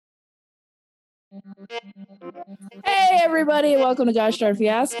Hey everybody, welcome to Gosh Darn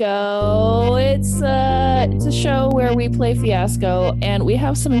Fiasco. It's a show where we play Fiasco, and we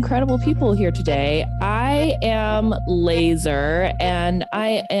have some incredible people here today. I am Laser, and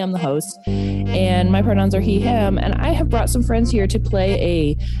I am the host, and my pronouns are he, him, and I have brought some friends here to play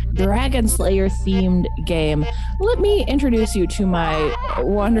a Dragon Slayer themed game. Let me introduce you to my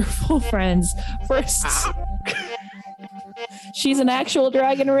wonderful friends. First, she's an actual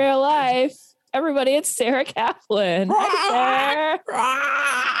dragon in real life. Everybody, it's Sarah Kaplan. Hi,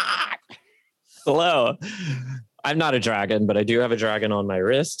 Sarah. Hello. I'm not a dragon, but I do have a dragon on my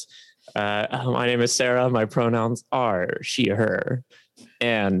wrist. My name is Sarah. My pronouns are she, her.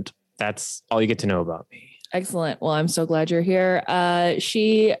 And that's all you get to know about me. Excellent. Well, I'm so glad you're here.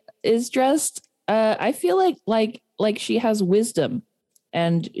 She is dressed, I feel like she has wisdom.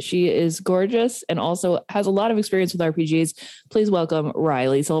 And she is gorgeous and also has a lot of experience with RPGs. Please welcome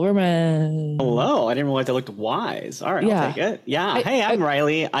Riley Silverman. Hello. I didn't realize I looked wise. All right, Yeah. I'll take it. Yeah. Hey, I'm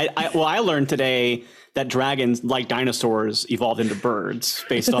Riley. I learned today that dragons, like dinosaurs, evolved into birds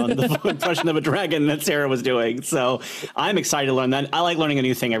based on the impression of a dragon that Sarah was doing. So I'm excited to learn that. I like learning a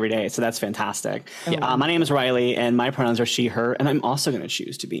new thing every day. So that's fantastic. Yeah. My name is Riley and my pronouns are she, her. And I'm also going to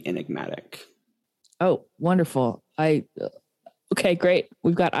choose to be enigmatic. Oh, wonderful. Okay, great.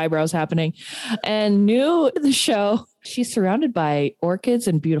 We've got eyebrows happening. And new to the show, she's surrounded by orchids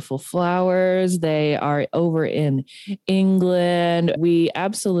and beautiful flowers. They are over in England. We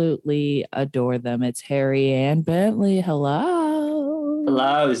absolutely adore them. It's Harry Ann Bentley. Hello.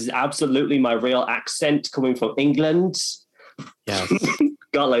 Hello. This is absolutely my real accent coming from England. Yes.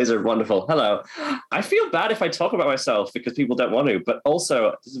 God, Laser, wonderful. Hello. I feel bad if I talk about myself because people don't want to, but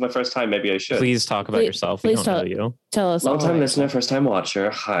also this is my first time. Maybe I should. Please talk about yourself. We don't know you. Tell us. Long-time listener, first-time watcher.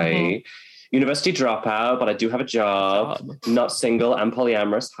 Hi. University dropout, but I do have a job. Not single and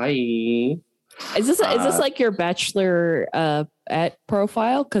polyamorous. Hi. Is this like your bachelor at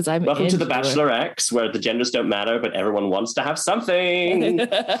profile? Because I'm welcome to the Bachelor X, where the genders don't matter, but everyone wants to have something.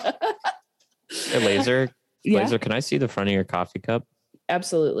 Hey, Laser, can I see the front of your coffee cup?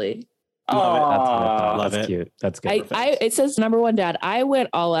 Absolutely. Love That's it. cute. That's good. It says number one dad. I went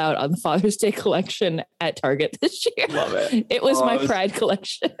all out on the Father's Day collection at Target this year. Love it. It was my pride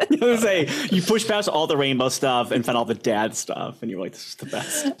collection. I was gonna say, you pushed past all the rainbow stuff and found all the dad stuff, and you were like, this is the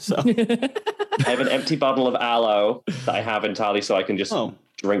best. So I have an empty bottle of aloe that I have entirely so I can just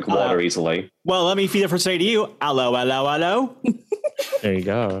drink water easily. Well, let me feed it for say to you. Aloe, aloe, aloe. There you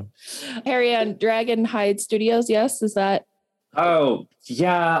go. Harry and Dragon Hide Studios. Yes, is that? Oh,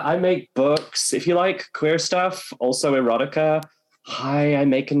 yeah, I make books. If you like queer stuff, also erotica. Hi, I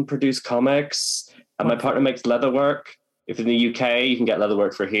make and produce comics. And my partner makes leatherwork. If in the UK, you can get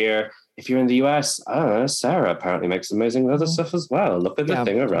leatherwork for here. If you're in the US, Sarah apparently makes amazing leather stuff as well. Look at the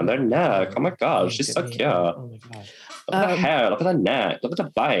thing around her neck. Oh my God, she's so cute. Oh my God. Look at her hair. Look at her neck. Look at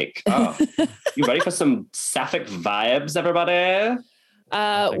the bike. Oh. You ready for some sapphic vibes, everybody?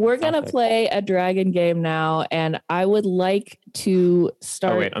 We're going to play a dragon game now, and I would like to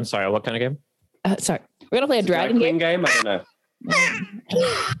start. Oh, wait, I'm sorry. What kind of game? Sorry. We're going to play a dragon game. I don't know.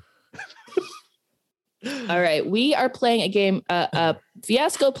 All right. We are playing a game, a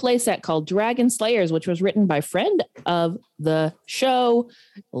Fiasco playset called Dragon Slayers, which was written by friend of the show,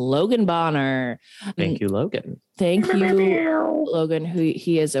 Logan Bonner. Thank you, Logan. Thank you, Logan, who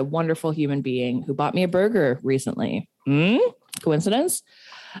he is a wonderful human being who bought me a burger recently. Coincidence?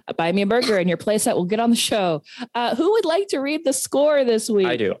 Buy me a burger and your playset will get on the show. Who would like to read the score this week?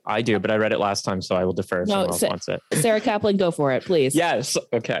 I do, but I read it last time, so I will defer if someone else wants it. Sarah Kaplan, go for it, please. Yes.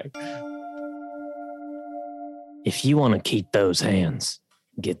 Okay. If you want to keep those hands,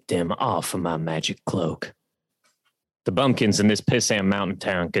 get them off of my magic cloak. The bumpkins in this pissant mountain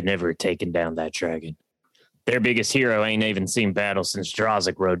town could never have taken down that dragon. Their biggest hero ain't even seen battle since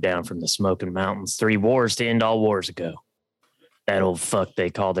Drazik rode down from the Smoking Mountains 3 wars to end all wars ago. That old fuck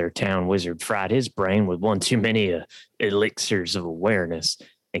they call their town wizard fried his brain with one too many elixirs of awareness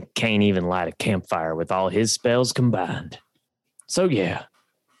and can't even light a campfire with all his spells combined. So yeah,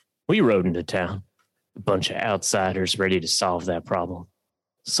 we rode into town. A bunch of outsiders ready to solve that problem.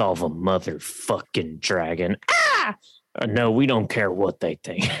 Solve a motherfucking dragon. No, we don't care what they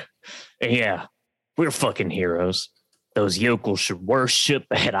think. And yeah, we're fucking heroes. Those yokels should worship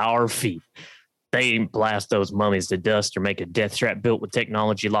at our feet. They ain't blast those mummies to dust or make a death trap built with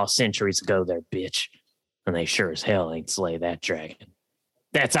technology lost centuries ago, there, bitch. And they sure as hell ain't slay that dragon.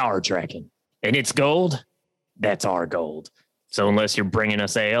 That's our dragon. And it's gold, that's our gold. So unless you're bringing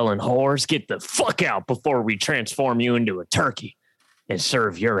us ale and whores, get the fuck out before we transform you into a turkey and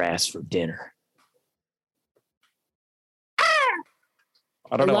serve your ass for dinner.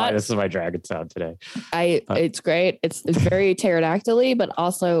 I don't know why this is my dragon sound today. It's great. It's very pterodactyl-y, but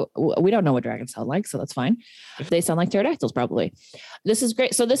also we don't know what dragons sound like, so that's fine. They sound like pterodactyls probably. This is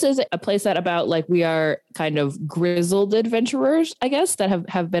great. So this is a playset about like we are kind of grizzled adventurers, I guess, that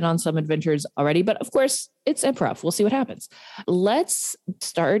have been on some adventures already. But of course, it's improv. We'll see what happens. Let's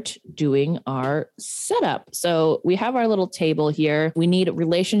start doing our setup. So we have our little table here. We need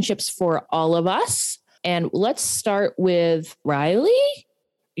relationships for all of us. And let's start with Riley.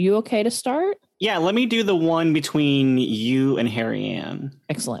 You okay to start? Yeah, let me do the one between you and Harry Ann.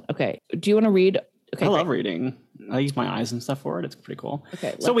 Excellent. Okay. Do you want to read? Okay, I love reading. I use my eyes and stuff for it. It's pretty cool.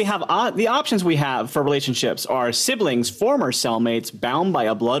 Okay. So we have the options we have for relationships are siblings, former cellmates, bound by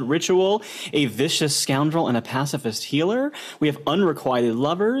a blood ritual, a vicious scoundrel, and a pacifist healer. We have unrequited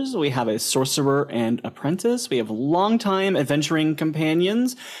lovers. We have a sorcerer and apprentice. We have longtime adventuring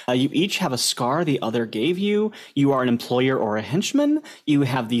companions. You each have a scar the other gave you. You are an employer or a henchman. You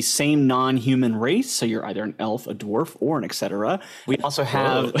have the same non-human race, so you're either an elf, a dwarf, or an etc. We also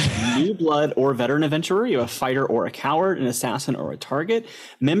have new blood or veteran adventurer. You have a fighter or a coward, an assassin or a target,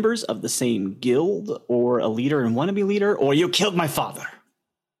 members of the same guild, or a leader and wannabe leader, or you killed my father.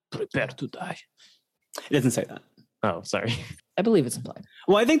 Prepare to die. It doesn't say that. Oh, sorry. I believe it's implied.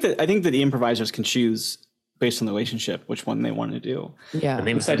 Well, I think that the improvisers can choose based on the relationship which one they want to do. Yeah. The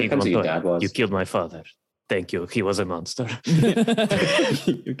name That depends who your dad was. You killed my father. Thank you. He was a monster. You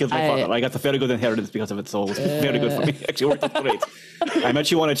killed my father. I got the very good inheritance because of it, so it was very good for me. Actually, it worked out great. I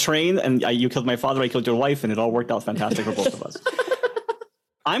met you on a train, and you killed my father. I killed your wife, and it all worked out fantastic for both of us.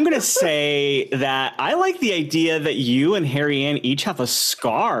 I'm going to say that I like the idea that you and Harry Ann each have a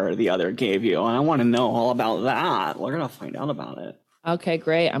scar the other gave you, and I want to know all about that. We're going to find out about it. Okay,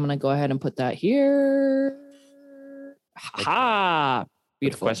 great. I'm going to go ahead and put that here. Ha!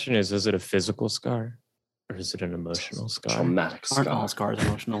 Beautiful. The question is it a physical scar? Or is it an emotional scar? Traumatic Aren't all scar. scars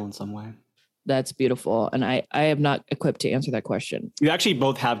emotional in some way? That's beautiful. And I am not equipped to answer that question. You actually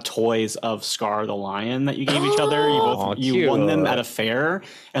both have toys of Scar the lion that you gave each other. You won them at a fair,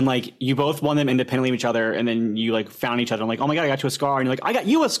 and like you both won them independently of each other, and then you like found each other and like, oh my god, I got you a scar, and you're like, I got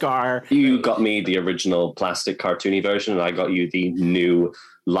you a scar. You got me the original plastic cartoony version, and I got you the new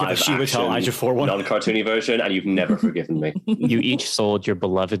live action non-cartoony version, and you've never forgiven me. You each sold your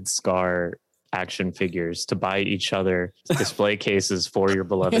beloved Scar action figures to buy each other display cases for your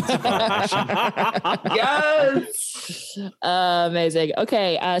beloved Scar action. Yes. Amazing.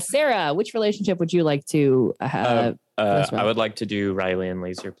 Okay, Sarah, which relationship would you like to have? I would like to do Riley and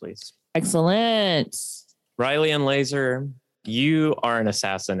Laser, please. Excellent. Riley and Laser, you are an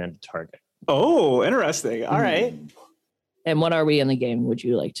assassin and a target. Oh, interesting. All right. And what are we in the game? Would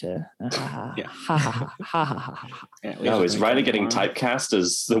you like to? No, is Riley getting typecast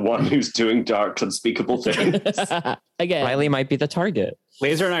as the one who's doing dark, unspeakable things? Again, Riley might be the target.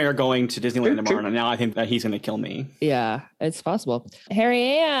 Laser and I are going to Disneyland tomorrow, and now I think that he's going to kill me. Yeah, it's possible.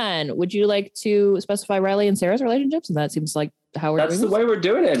 Harry Ann, would you like to specify Riley and Sarah's relationships? And that seems like how we're That's doing the this? way we're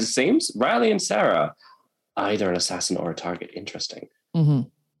doing it, it seems. Riley and Sarah, either an assassin or a target. Interesting. Mm-hmm.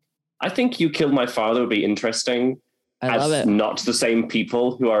 I think you killed my father would be interesting. I love it. Not the same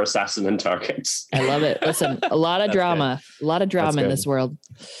people who are assassin and targets. I love it. Listen, a lot of drama. A lot of drama in this world.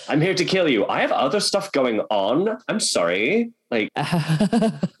 I'm here to kill you. I have other stuff going on. I'm sorry. Like,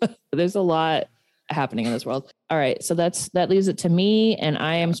 there's a lot happening in this world. All right. So that leaves it to me. And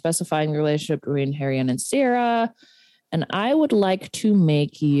I am specifying the relationship between Harry Ann and Sarah. And I would like to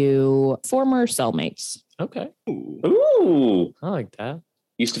make you former cellmates. Okay. ooh. I like that.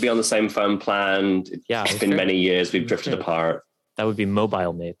 Used to be on the same phone plan. It's been many years. We've drifted apart. That would be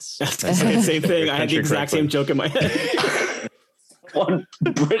mobile mates. That's the same thing. I had the exact same joke in my head. One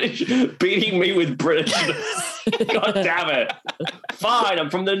British beating me with British. God damn it. Fine, I'm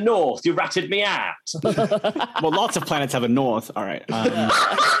from the north. You ratted me out. Well, lots of planets have a north. All right.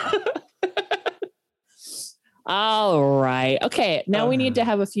 All right. Okay. Now we need to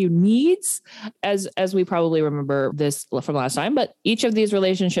have a few needs, as we probably remember this from last time. But each of these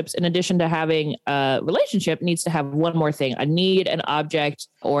relationships, in addition to having a relationship, needs to have one more thing: a need, an object,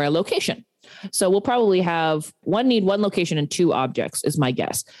 or a location. So we'll probably have one need, one location, and two objects, is my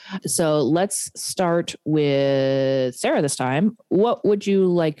guess. So let's start with Sarah this time. What would you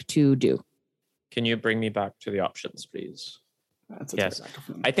like to do? Can you bring me back to the options, please? Yes.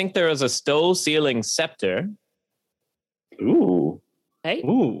 I think there is a still ceiling scepter. Ooh. Hey.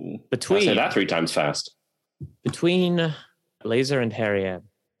 Ooh. I'll say that 3 times fast. Between Laser and Harry Ann.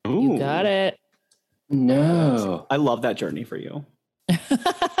 You got it. No. I love that journey for you.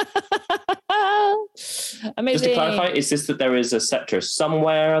 Amazing. Just to clarify, is this that there is a scepter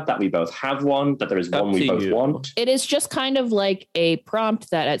somewhere, that we both have one, that there is Up one we to both you. want? It is just kind of like a prompt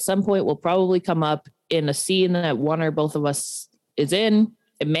that at some point will probably come up in a scene that one or both of us is in.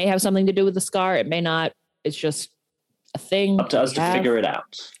 It may have something to do with the scar. It may not. It's just a thing. Up to us to figure it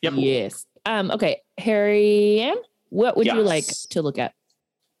out. Yep. Yes. Okay. Harry Ann, what would you Yes. like to look at?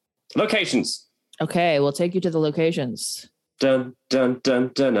 Locations. Okay, we'll take you to the locations. Dun, dun,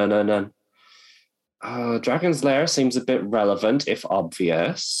 dun, dun, dun, dun, dun. Dragon's Lair seems a bit relevant, if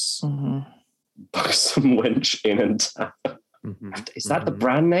obvious. Mhm. Buxom Winch Inn and Tavern. Mhm. Is that the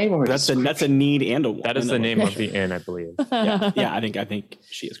brand name or That's a need and a want. That is the name of the inn, I believe. Yeah, I think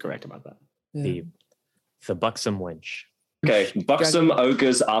she is correct about that. The Buxom Winch. Okay, Buxom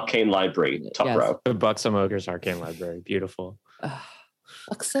Ogre's Arcane Library, top Yes. row. The Buxom Ogre's Arcane Library. Beautiful.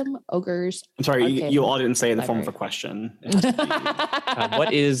 Buxom ogres. I'm sorry, Okay. you all didn't say it in the form of a Library. question.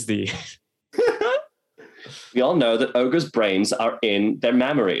 What is the... We all know that ogres' brains are in their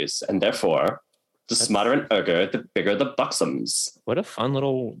memories, and therefore, the smarter an ogre, the bigger the buxoms. What a fun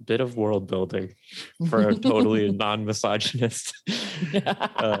little bit of world building for a totally non-misogynist.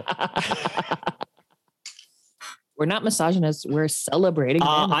 We're not misogynists. We're celebrating.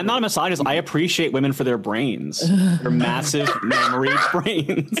 I'm not a misogynist. I appreciate women for their brains, their massive memory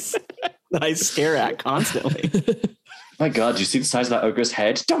brains that I stare at constantly. My God, you see the size of that ogre's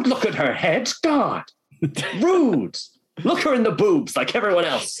head? Don't look at her head. God, rude. Look her in the boobs like everyone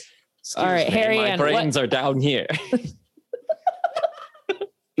else. All right, Excuse me, Harry my Ann, brains are down here.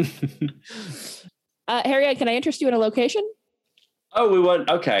 Harry Ann, can I interest you in a location? Oh, we went,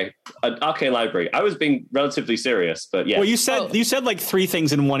 okay. An arcane library. I was being relatively serious, but yeah. Well, you said like three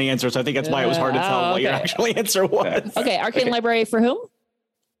things in one answer, so I think that's why it was hard to tell what your okay. actual answer was. Okay, arcane library for whom?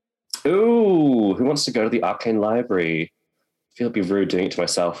 Ooh, who wants to go to the arcane library? I feel it'd be rude doing it to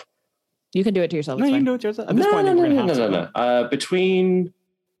myself. You can do it to yourself. No, It's you can fine. do it yourself. At this point, No. we're gonna have to. Between,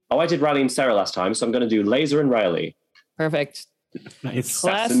 I did Riley and Sarah last time, so I'm going to do Laser and Riley. Perfect. Nice.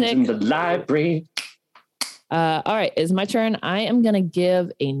 Assassins in the library. All right, it's my turn. I am gonna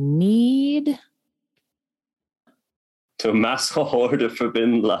give a need. To amass a hoard of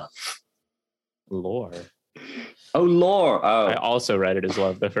forbidden love. Lore. Oh, lore. I Oh, also read it as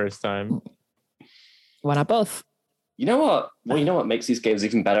love the first time. Why not both? you know what? Well, you know what makes these games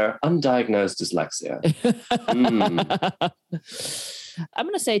even better? Undiagnosed dyslexia. I'm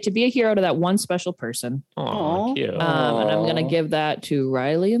gonna say to be a hero to that one special person, Oh, Aw. cute. and I'm gonna Aw. give that to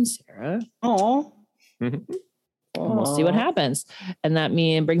Riley and Sarah. Oh, And we'll see what happens. And that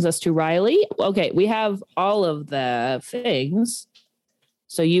brings us to Riley. Okay, we have all of the things.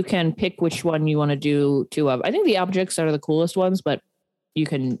 So you can pick which one you want to do two of. I think the objects are the coolest ones, but you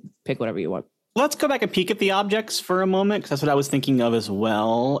can pick whatever you want. let's go back and peek at the objects for a moment, because that's what I was thinking of as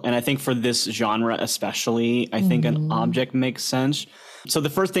well. And I think for this genre especially, I think an object makes sense. So the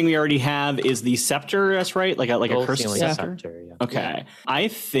first thing we already have is the scepter. That's right, like a Gold cursed ceiling scepter. scepter, yeah. Okay, I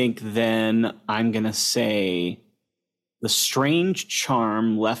think then I'm gonna say the strange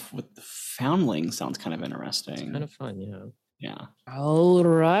charm left with the foundling sounds kind of interesting. Kind of fun, yeah. Yeah. All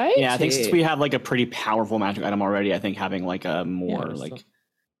right. Yeah, I think since we have like a pretty powerful magic item already, I think having like a more Yeah, like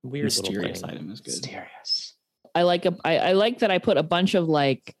Weird mysterious little thing. item is good. Mysterious. I like that I put a bunch of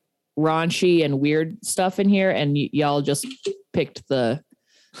like raunchy and weird stuff in here, and y'all just picked the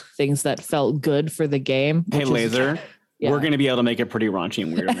things that felt good for the game. Hey, which is- Laser, yeah. we're going to be able to make it pretty raunchy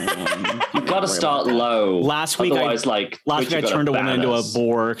and weird. Man. You've got to start low. Last week, Otherwise, last week I turned a woman into a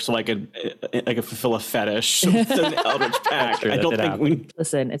Borg so I could fulfill a fetish. So it's an Eldritch Pact. true, I that don't did think we.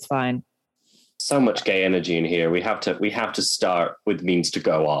 Listen, it's fine. So much gay energy in here. We have to start with means to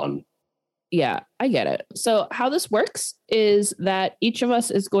go on. Yeah, I get it. So how this works is that each of us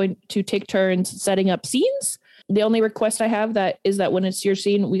is going to take turns setting up scenes. The only request I have is that when it's your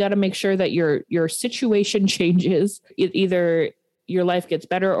scene, we got to make sure that your situation changes. Either your life gets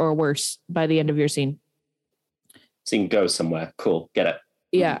better or worse by the end of your scene. Scene goes somewhere. Cool. Get it.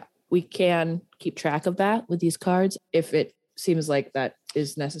 Yeah, we can keep track of that with these cards if it seems like that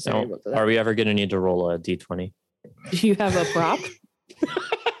is necessary. Now, are we ever going to need to roll a d20? Do you have a prop?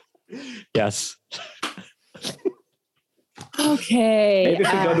 Yes. Okay. Maybe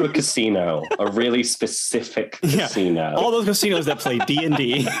if we go to a casino, a really specific Yeah. casino. All those casinos that play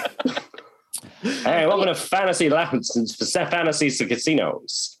D&D. Hey, welcome to Fantasy Labs for Fantasy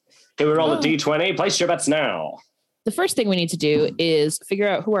Casinos. Here we roll a D20. Place your bets now. The first thing we need to do is figure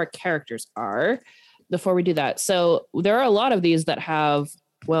out who our characters are before we do that. So there are a lot of these that have,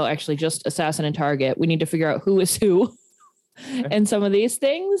 well, actually just assassin and target. We need to figure out who is who and some of these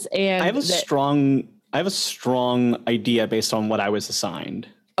things. And I have a strong idea based on what I was assigned.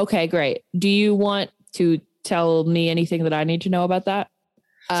 okay, great. Do you want to tell me anything that I need to know about that?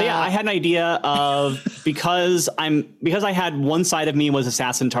 So yeah, I had an idea of because I had one side of me was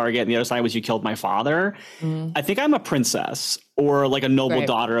assassin target and the other side was you killed my father. I think I'm a princess or like a noble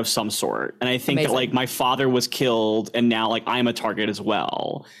daughter of some sort. And I think that like my father was killed and now like I'm a target as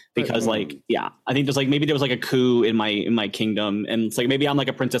well. Because like, yeah, I think there's like maybe there was like a coup in my kingdom. And it's like maybe I'm like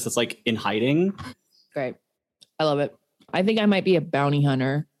a princess that's like in hiding. Great. I love it. I think I might be a bounty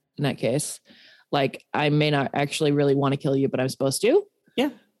hunter in that case. Like I may not actually really want to kill you, but I'm supposed to. Yeah.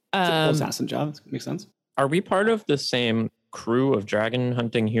 It's a cool assassin job. Makes sense. Are we part of the same crew of dragon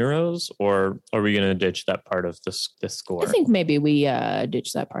hunting heroes, or are we going to ditch that part of this score? I think maybe we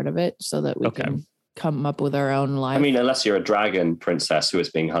ditch that part of it so that we can come up with our own life. I mean, unless you're a dragon princess who is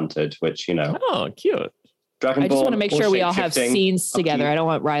being hunted, which, you know. Oh, cute. Dragon I just want to make sure we all have scenes together. I don't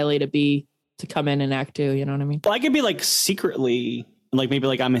want Riley to come in and act too. You know what I mean? Well, I could be like secretly, like maybe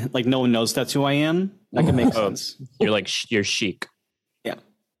like I'm like no one knows that's who I am. That could make sense. You're like you're chic. Yeah.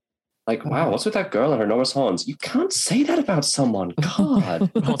 Like, wow, what's with that girl and her enormous horns? You can't say that about someone. God.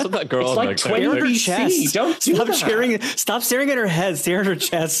 What's with that girl? It's like 20 BC. Don't do that. Stop staring at her head. Stare at her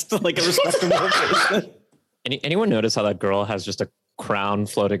chest like a respectable person. Anyone notice how that girl has just a crown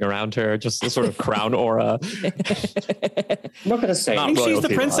floating around her? Just the sort of crown aura. I'm not going to say. I think she's the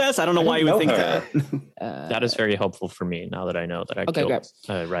princess. I don't know why you would think that. That is very helpful for me now that I know that I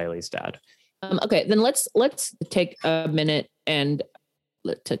killed Riley's dad. Okay, then let's take a minute and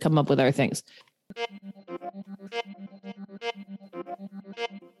to come up with our things.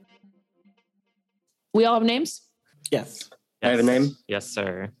 We all have names? Yes. I have a name? Yes,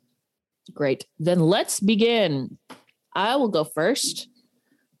 sir. Great. Then let's begin. I will go first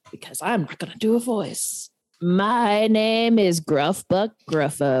because I'm not going to do a voice. My name is Gruff Buck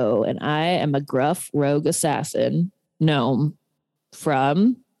Gruffo, and I am a gruff rogue assassin gnome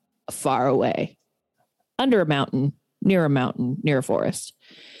from far away, under a mountain, near a forest.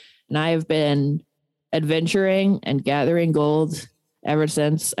 And I have been adventuring and gathering gold ever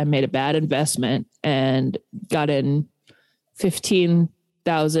since I made a bad investment and got in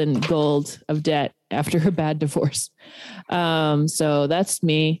 15,000 gold of debt after a bad divorce. So that's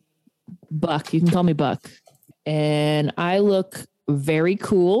me, Buck. You can call me Buck. And I look very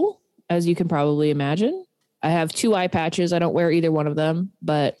cool, as you can probably imagine. I have 2 eye patches. I don't wear either one of them,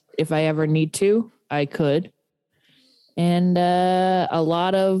 but if I ever need to, I could. And a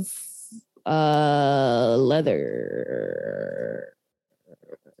lot of leather.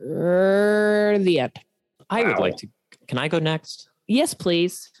 The end. I would like to. Can I go next? Yes,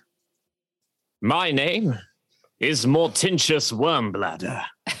 please. My name is Mortentius Wormbladder.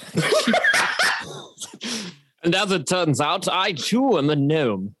 And as it turns out, I too am a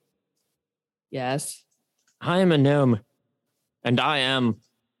gnome. Yes. I am a gnome, and I am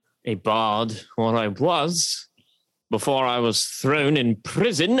a bard, or I was, before I was thrown in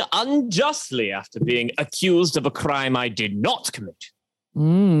prison unjustly after being accused of a crime I did not commit.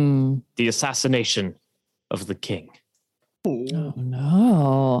 The assassination of the king. Oh,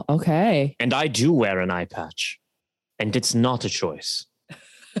 no. Okay. And I do wear an eye patch, and it's not a choice.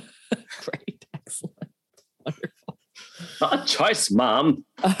 Great. Excellent. Wonderful. Not a choice, Mom.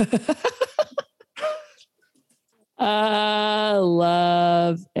 I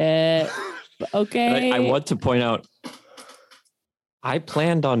love it. Okay. I want to point out, I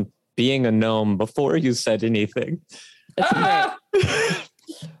planned on being a gnome before you said anything. That's great.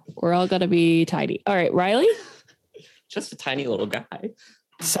 We're all going to be tiny. All right, Riley? Just a tiny little guy.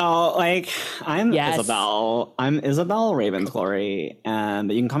 So, like, I'm Isabel. I'm Isabel Ravensglory, and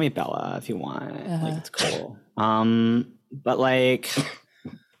but you can call me Bella if you want. Like, it's cool. But like,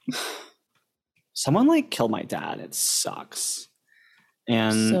 someone like killed my dad. It sucks.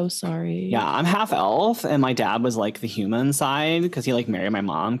 And so sorry. Yeah, I'm half elf, and my dad was like the human side because he like married my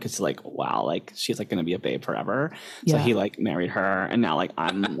mom because like wow, like she's like gonna be a babe forever. So he like married her, and now like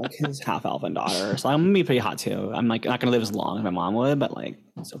I'm like his half elven daughter. So I'm gonna be pretty hot too. I'm like not gonna live as long as my mom would, but like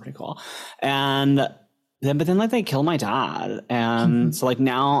it's still pretty cool. And then like they killed my dad, and so like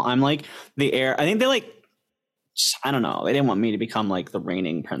now I'm like the heir. I think they like. I don't know. They didn't want me to become like the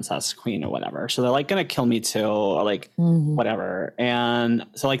reigning princess queen or whatever. So they're like going to kill me too or like whatever. And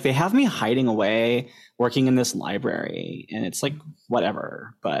so like they have me hiding away working in this library and it's like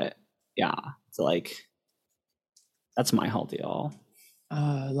whatever. But yeah, so like that's my whole deal.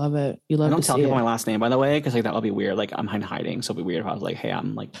 I love it. You love I don't to tell see people it. my last name, by the way, because like that would be weird. Like I'm hiding. So it'd be weird if I was like, hey,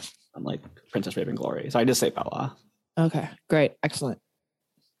 I'm like Princess Ravenglory. So I just say Bella. Okay, great. Excellent.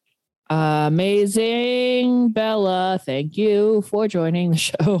 Amazing, Bella. Thank you for joining the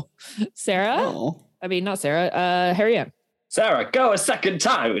show. Sarah? Oh. I mean, not Sarah. Harry Ann. Sarah, go a second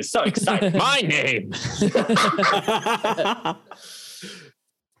time. It's so exciting. My name.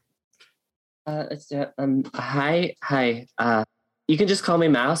 Hi. You can just call me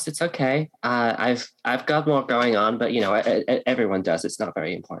Mouse. It's okay. I've got more going on, but everyone does. It's not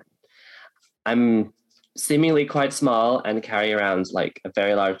very important. I'm seemingly quite small and carry around like a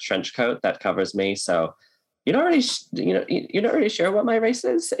very large trench coat that covers me. So you're not really, you're not really sure what my race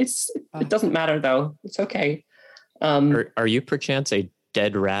is. It doesn't matter though. It's okay. Are you perchance a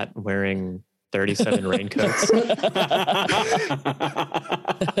dead rat wearing 37 raincoats?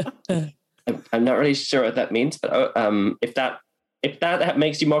 I'm not really sure what that means, but if that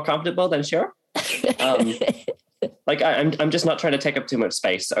makes you more comfortable, then sure. I'm just not trying to take up too much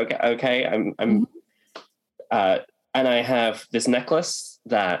space. Okay. And I have this necklace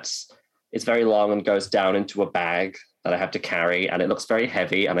that is very long and goes down into a bag that I have to carry, and it looks very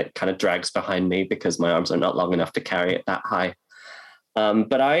heavy, and it kind of drags behind me because my arms are not long enough to carry it that high.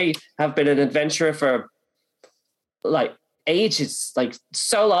 But I have been an adventurer for like ages, like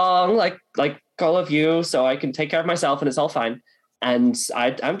so long, like all of you, so I can take care of myself and it's all fine. And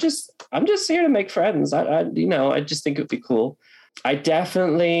I'm just here to make friends. I just think it would be cool. I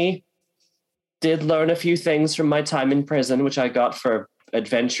definitely did learn a few things from my time in prison, which I got for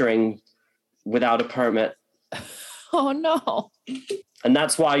adventuring without a permit. Oh no. And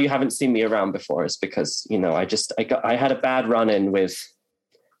that's why you haven't seen me around before, is because, I had a bad run-in with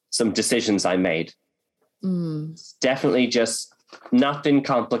some decisions I made. It's definitely just nothing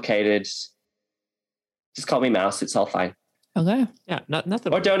complicated. Just call me Mouse. It's all fine. Okay. Yeah,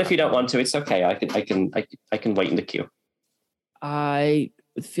 nothing. Or don't if you don't want to. It's okay. I can wait in the queue. I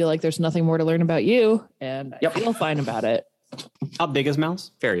feel like there's nothing more to learn about you, and I feel fine about it. How big is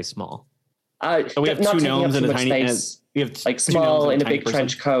Mouse? Very small. So we have two gnomes and a tiny. We have like small in a big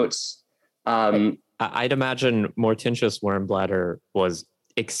trench coat. I'd imagine Mortentius Wormbladder was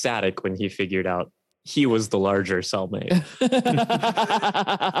ecstatic when he figured out he was the larger cellmate.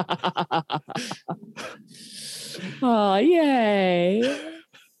 Oh, yay.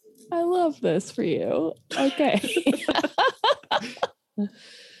 I love this for you. Okay.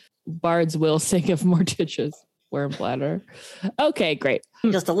 Bards will sing of Mortitius Wormbladder. Okay, great.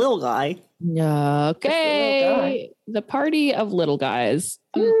 Just a little guy. Okay. The party of little guys.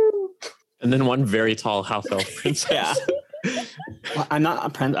 And then one very tall half elf princess. Yeah. Well, I'm not a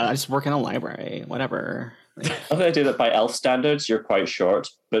prince. I just work in a library. Whatever. I'm going to do that by elf standards. You're quite short,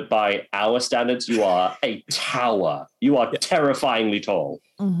 but by our standards, you are a tower. You are terrifyingly tall.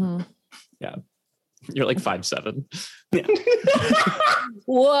 Mm-hmm. Yeah. You're like 5'7". Yeah.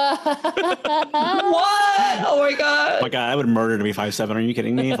 What? What? Oh my god! Oh my god, I would murder to be 5'7". Are you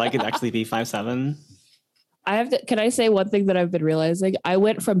kidding me? If I could actually be 5'7". Can I say one thing that I've been realizing? I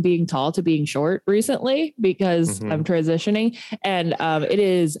went from being tall to being short recently because I'm transitioning, and it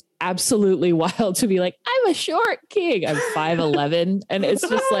is absolutely wild to be like, I'm a short king. I'm 5'11", and it's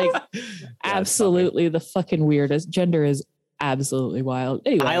just like absolutely the fucking weirdest. Gender is absolutely wild.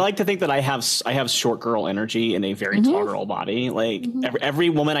 Anyway, I like to think that I have short girl energy in a very tall girl body. Like every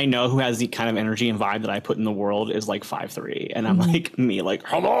woman I know who has the kind of energy and vibe that I put in the world is like 5'3", and I'm like me, like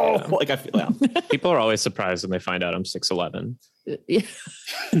hello. Yeah. Like I feel. Yeah. People are always surprised when they find out I'm 6'11". Yeah.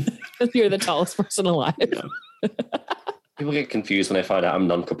 You're the tallest person alive. Yeah. People get confused when they find out I'm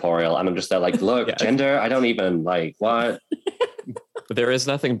non-corporeal, and I'm just there like, look, gender, I don't even like what. But there is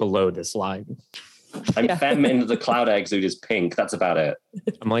nothing below this line. I'm femme, and the cloud exude is pink. That's about it.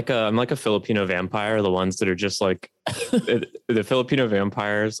 I'm like a Filipino vampire. The ones that are just like the Filipino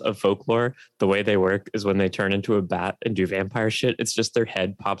vampires of folklore. The way they work is when they turn into a bat and do vampire shit. It's just their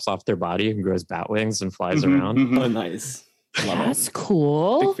head pops off their body and grows bat wings and flies around. Oh, nice. That's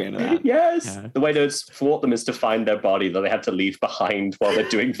cool. Big fan of that. Yes. Yeah. The way to thwart them is to find their body that they had to leave behind while they're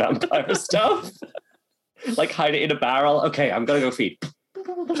doing vampire stuff. Like hide it in a barrel. Okay, I'm gonna go feed.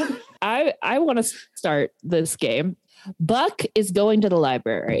 I want to start this game. Buck is going to the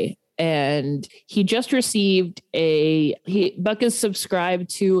library, and he just received Buck is subscribed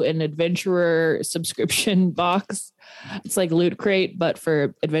to an adventurer subscription box. It's like Loot Crate, but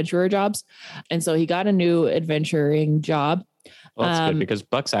for adventurer jobs. And so he got a new adventuring job. Well, that's good because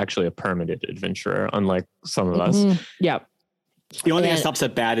Buck's actually a permanent adventurer, unlike some of us. Yeah. The only thing that stops a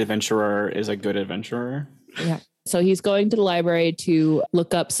bad adventurer is a good adventurer. Yeah. So he's going to the library to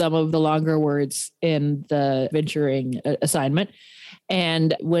look up some of the longer words in the adventuring assignment.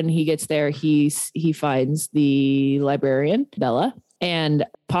 And when he gets there, he finds the librarian, Bella, and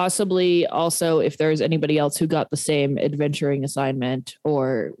possibly also if there's anybody else who got the same adventuring assignment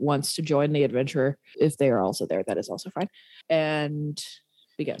or wants to join the adventurer, if they are also there, that is also fine. And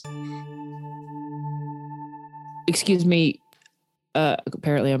begin. Excuse me,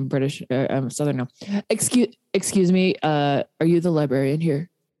 apparently I'm British. I'm Southern now. Excuse me. Are you the librarian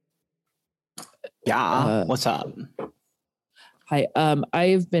here? Yeah. What's up? Hi.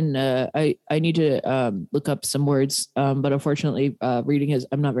 I've been. I need to look up some words. But unfortunately, reading is.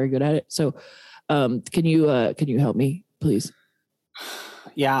 I'm not very good at it. So, can you help me, please?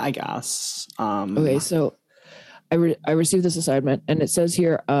 Yeah, I guess. Okay. So, I received this assignment, and it says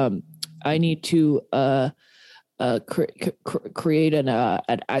here, I need to create an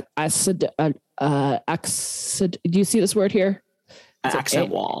acid. Do you see this word here? Accent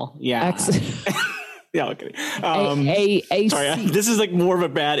wall. Yeah. Yeah, okay. Sorry, this is like more of a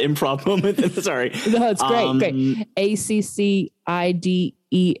bad improv moment. Sorry. No, it's great. Great. ACCIDENT.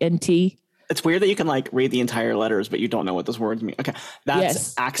 It's weird that you can like read the entire letters, but you don't know what those words mean. Okay,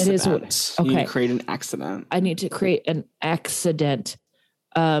 that's accident. It is, okay. You need to create an accident. I need to create an accident,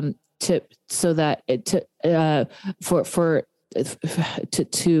 for It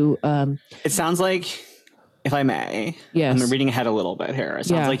sounds like, if I may, yes. I'm reading ahead a little bit here. It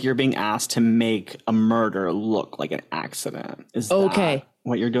sounds like you're being asked to make a murder look like an accident. Is that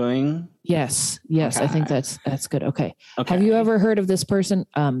what you're doing? Yes. Okay. I think that's good. Okay. Okay. Have you ever heard of this person?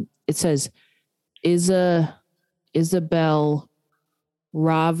 It says Isabel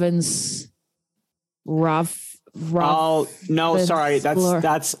Ravens. Oh no, sorry.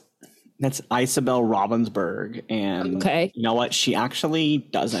 That's Isabel Ravensburg, and you know what? She actually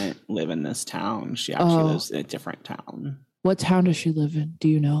doesn't live in this town. She actually lives in a different town. What town does she live in? Do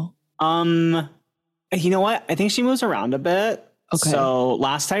you know? You know what? I think she moves around a bit. Okay. So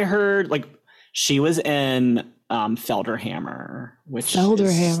last I heard, like, she was in Felderhammer, which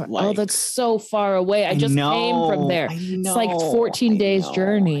that's so far away. I just came from there. It's like 14 days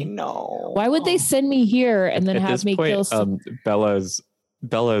journey. I know. Why would they send me here and then have me kill some? Bella's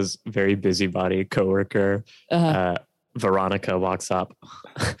very busybody coworker, Veronica, walks up.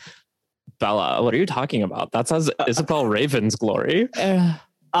 Bella, what are you talking about? That's Isabel Raven's glory.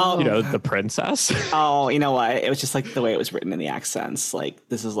 The princess. Oh, you know what? It was just like the way it was written in the accents. Like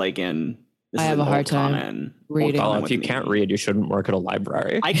this is like in. I have a hard time reading. Well, if you can't read, you shouldn't work at a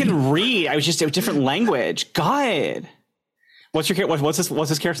library. I can read. I was just a different language. God. What's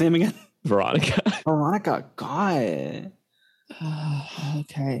this character's name again? Veronica. Veronica. God.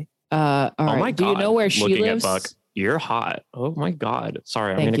 Okay. All right. My God. Do you know where she lives? At Buck. You're hot. Oh my God.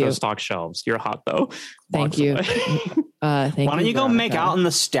 Sorry, I'm going to go stock shelves. You're hot though. Thank you. Why don't you go make out in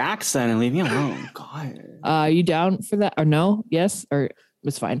the stacks then and leave me alone? God. Are you down for that? Or no? Yes? Or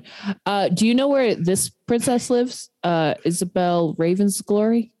it's fine. Do you know where this princess lives? Isabel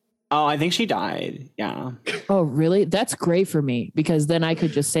Ravensglory? Oh, I think she died. Yeah. Oh, really? That's great for me because then I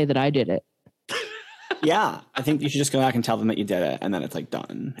could just say that I did it. Yeah, I think you should just go back and tell them that you did it, and then it's like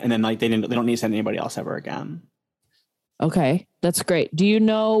done. And then like they don't need to send anybody else ever again. Okay, that's great. Do you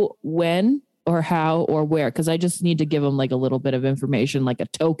know when or how or where? Because I just need to give them like a little bit of information, like a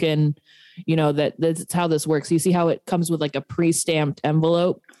token. You know that's how this works. You see how it comes with like a pre-stamped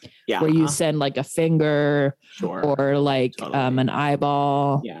envelope, where you send like a finger or like an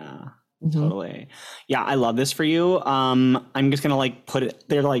eyeball. Yeah. Mm-hmm. Totally. Yeah, I love this for you. I'm just gonna like put it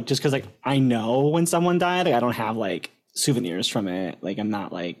there, like just because like I know when someone died, like, I don't have like souvenirs from it. Like I'm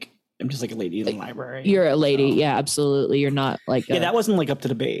just like a lady in the library. You're a lady, yeah, absolutely. You're not like that wasn't like up to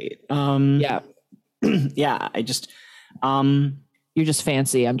debate. Yeah. Yeah, I just you're just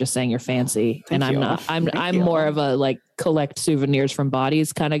fancy. I'm just saying you're fancy. Thank and you. I'm more of a like collect souvenirs from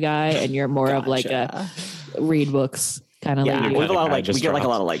bodies kind of guy, and you're more of like a read books kind of lady. We have a lot of like we get like a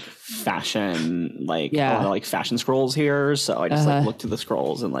lot of like fashion, like a lot of like fashion scrolls here. So I just like look to the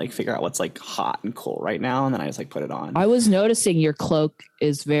scrolls and like figure out what's like hot and cool right now, and then I just like put it on. I was noticing your cloak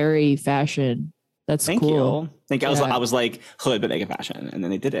is very fashion. That's Thank cool. you. Thank you. I was like hood but make it fashion, and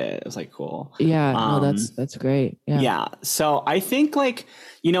then they did it. It was like cool. Yeah, no, that's great. Yeah. So I think like,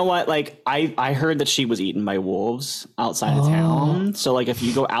 you know what, like I heard that she was eaten by wolves outside of town. So like if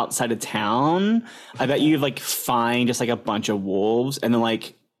you go outside of town, I bet you like find just like a bunch of wolves and then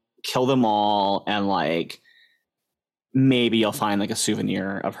like kill them all, and like maybe you'll find like a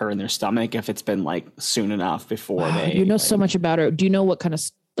souvenir of her in their stomach if it's been like soon enough before they. You know so much about her. Do you know what kind of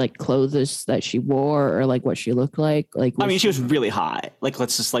like clothes that she wore or like what she looked like? Like I mean, she was really hot. Like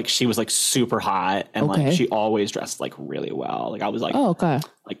let's just like she was like super hot, and like she always dressed like really well. Like I was like, oh, okay,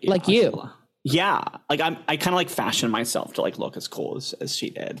 like you. Yeah, like I kind of like fashioned myself to like look as cool as she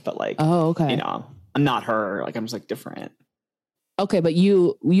did, but like you know, I'm not her. Like I'm just like different. Okay, but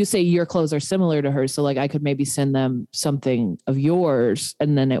you say your clothes are similar to hers, so like I could maybe send them something of yours,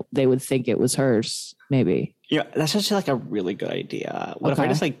 and then they would think it was hers, maybe. Yeah, that's just like a really good idea. What if I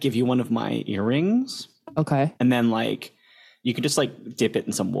just like give you one of my earrings? Okay. And then like you could just like dip it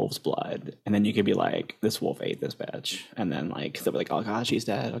in some wolf's blood, and then you could be like, this wolf ate this bitch, and then like they'll be like, oh god, she's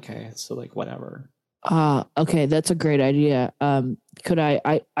dead. Okay, so like whatever. Okay, that's a great idea. Could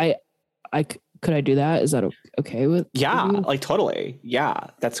I could I do that? Is that okay with? Yeah, you? like totally. Yeah,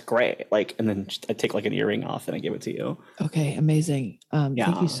 that's great. Like, and then I take like an earring off and I give it to you. Okay, amazing. Thank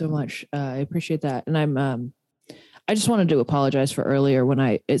Yeah. you so much. I appreciate that, and I just wanted to apologize for earlier when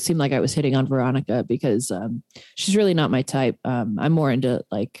it seemed like I was hitting on Veronica because she's really not my type. I'm more into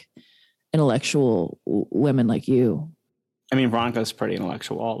like intellectual women like you. I mean, Veronica's pretty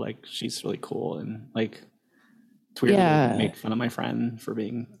intellectual. Like, she's really cool, and like, it's weird Yeah. to make fun of my friend for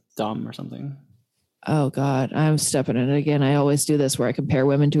being dumb or something. Oh God, I'm stepping in it again. I always do this where I compare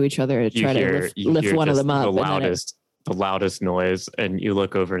women to each other to try to lift one of them up. The loudest noise, and you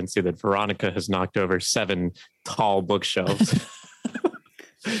look over and see that Veronica has knocked over 7 tall bookshelves.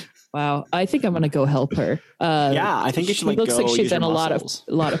 Wow, I think I'm gonna go help her. Yeah, I think you should. She like looks go like she's use in your a muscles.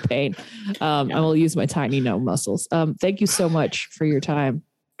 lot of pain. I will use my tiny gnome muscles. Thank you so much for your time.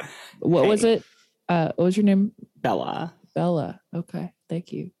 What was it? What was your name? Bella. Bella. Okay,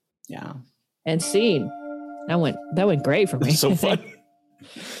 thank you. Yeah, And scene. That went great for me. it's so fun.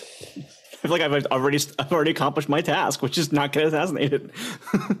 I feel like I've already accomplished my task, which is not get assassinated.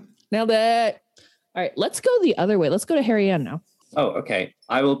 Nailed it. All right, let's go the other way. Let's go to Harry Ann now. Oh, okay.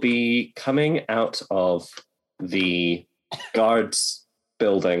 I will be coming out of the guards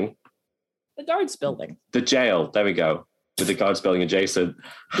building, The guards building. the jail. There we go. With the guards building adjacent,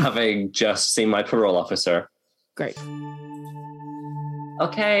 having just seen my parole officer. Great.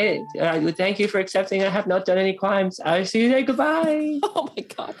 Okay, thank you for accepting. I have not done any crimes. I see you there. Goodbye. Oh my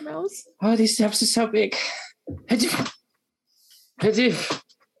God, Mouse. Oh, these steps are so big.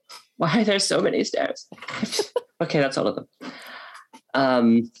 Why are there so many stairs? Okay, that's all of them.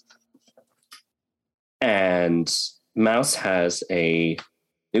 And Mouse has a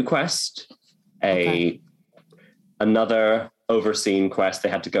new quest, another overseen quest. They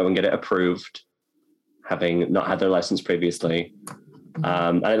had to go and get it approved, having not had their license previously.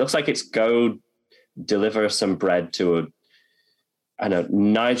 And it looks like it's go deliver some bread to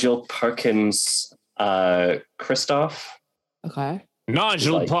Nigel Perkins Christoph. Okay.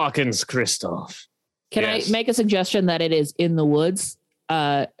 Nigel Like- Parkins Christoph. Can Yes. I make a suggestion that it is in the woods,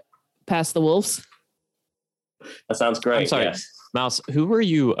 past the wolves? That sounds great. I'm sorry. Yes. Mouse, who were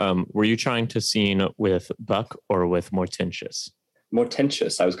you? Were you trying to scene with Buck or with Mortentious?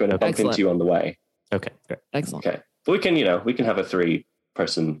 Mortentious. I was going to bump Excellent. into you on the way. Okay, great. Excellent. Okay. But we can have a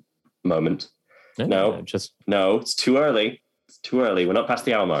 3-person moment. No. Just No, it's too early. It's too early. We're not past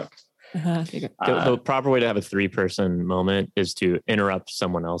the hour mark. Okay. the proper way to have a 3-person moment is to interrupt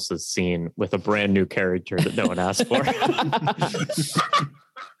someone else's scene with a brand new character that no one asked for.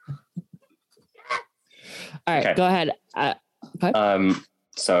 All right, Okay. go ahead.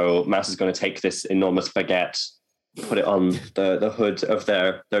 So Mouse is going to take this enormous baguette, put it on the hood of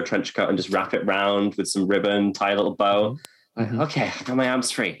their trench coat and just wrap it round with some ribbon, tie a little bow. Mhm. Okay, I got my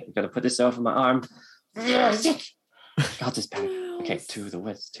arms free. I'm going to put this over my arm. God, this bad. Okay, to the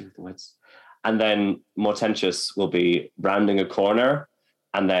woods. And then Mortentious will be rounding a corner,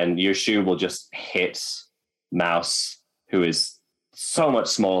 and then your shoe will just hit Mouse, who is so much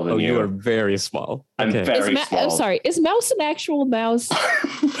smaller than Oh, you. you are very small. I'm Okay. very small. I'm sorry. Is Mouse an actual mouse?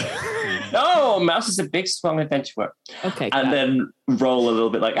 No, Mouse is a big, strong adventurer. Okay. got And it. then roll a little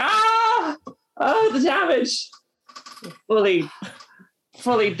bit like, oh, the damage.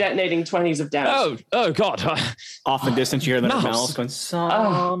 Fully detonating 20s of damage. Oh God. Off in distance, you hear the Mouse. mouse going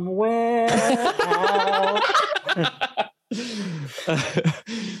somewhere out.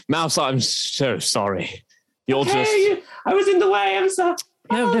 Mouse, I'm so sorry. You're just Hey, I was in the way. I'm sorry.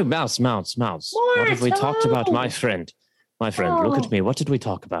 no, Mouse. What have we talked about, my friend? Look at me. What did we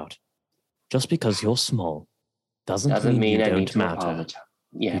talk about? Just because you're small doesn't mean you I need don't to matter. apologize.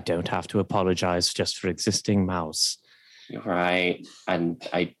 Yeah, You don't have to apologize just for existing, Mouse. you're right. And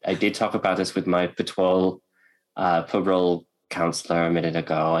I did talk about this with my parole counselor a minute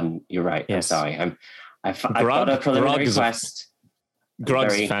ago, and you're right. Yes. I'm sorry. I've got a preliminary Grug is a- quest.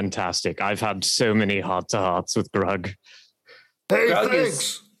 Grug's Very- fantastic. I've had so many heart-to-hearts with Grug. Hey, Grug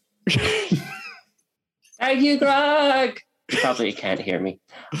thanks. Thank you, Greg. Probably can't hear me.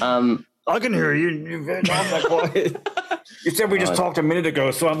 I can hear you. You're not that quiet. You said we just talked a minute ago,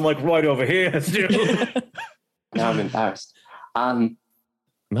 so I'm like right over here still. Now I'm embarrassed. Mouse,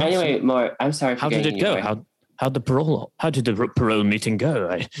 Anyway, I'm sorry for how did getting it go? you away. How did the parole meeting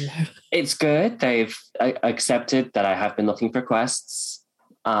go? It's good. They've accepted that I have been looking for quests,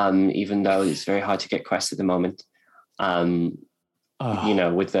 even though it's very hard to get quests at the moment.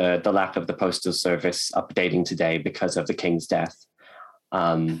 with the lack of the postal service updating today because of the king's death.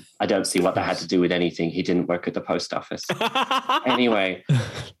 I don't see what that had to do with anything. He didn't work at the post office. Anyway,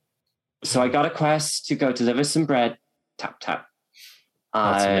 so I got a quest to go deliver some bread. Tap, tap.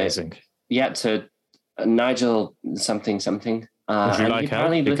 That's amazing. Yeah, to Nigel something. Would you like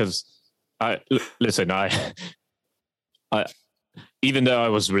help? Because I even though I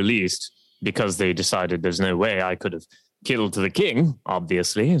was released because they decided there's no way I could have killed the king,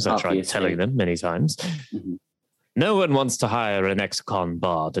 obviously, as I tried telling them many times. Mm-hmm. No one wants to hire an ex-con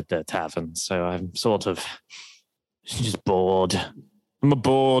bard at their tavern, so I'm sort of just bored. I'm a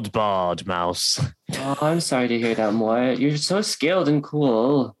bored bard, Mouse. Oh, I'm sorry to hear that, Moy. You're so skilled and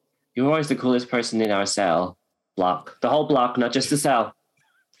cool. You're always the coolest person in our cell block. The whole block, not just the cell.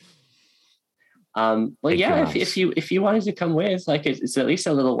 If you wanted to come with, like it's at least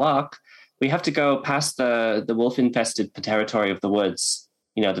a little walk. We have to go past the wolf-infested territory of the woods,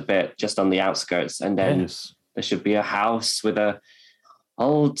 the bit just on the outskirts, and then there should be a house with a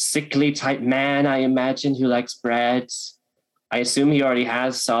old sickly type man, I imagine, who likes bread. I assume he already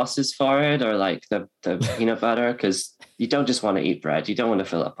has sauces for it, or like the peanut butter, because you don't just want to eat bread. You don't want to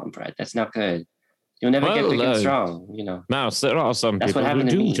fill up on bread. That's not good. You'll never get big and strong, Mouse, there are some people who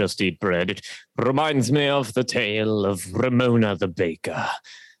do just eat bread. It reminds me of the tale of Ramona the baker.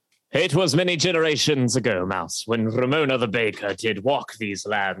 It was many generations ago, Mouse, when Ramona the baker did walk these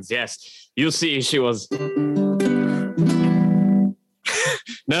lands. Yes, you see, she was...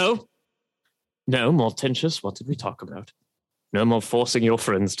 No, Mortentius, what did we talk about? No more forcing your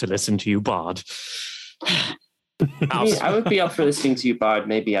friends to listen to you, Bard. I would be up for listening to you, Bard,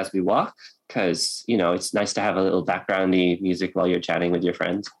 maybe as we walk, because, it's nice to have a little backgroundy music while you're chatting with your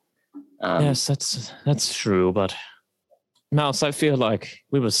friends. Yes, that's true, but Mouse, I feel like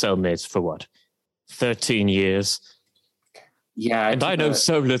we were cellmates for 13 years? Yeah. And I know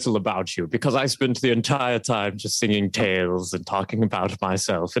so little about you because I spent the entire time just singing tales and talking about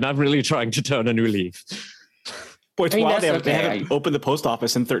myself, and I'm really trying to turn a new leaf. Boy, it's wild. They haven't opened the post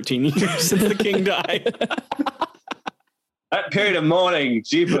office in 13 years since the king died. That period of mourning,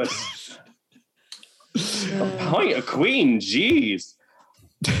 jeepers. Point a queen, jeez.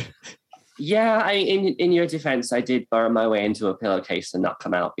 Yeah, in your defense, I did burrow my way into a pillowcase and not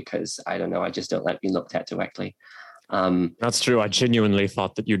come out because, I don't know, I just don't like being looked at directly. That's true. I genuinely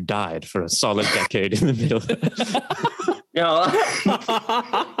thought that you died for a solid decade in the middle. No,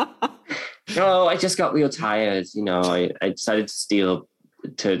 I just got real tired. I decided to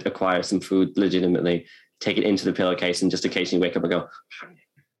acquire some food legitimately, take it into the pillowcase, and just occasionally wake up and go.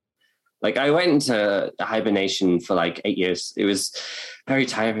 Like, I went into hibernation for 8 years. It was very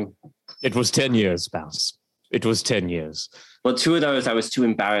tiring. It was 10 years, Mouse. It was 10 years. Well, 2 of those, I was too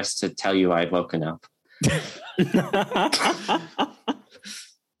embarrassed to tell you I had woken up.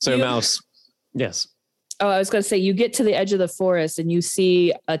 So, Mouse, yes. Oh, I was going to say, you get to the edge of the forest and you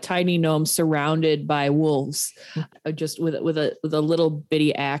see a tiny gnome surrounded by wolves, just with a little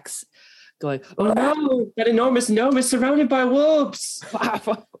bitty axe, going, "Oh no, that enormous gnome is surrounded by wolves!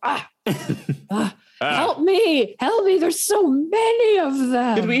 Help me! There's so many of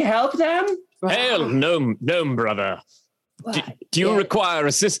them. Could we help them? Hail, gnome brother. Do you require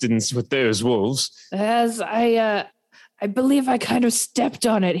assistance with those wolves? As I believe I kind of stepped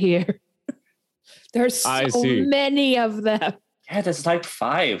on it here. There's so many of them. Yeah, there's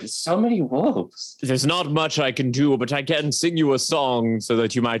 5. There's so many wolves. There's not much I can do, but I can sing you a song so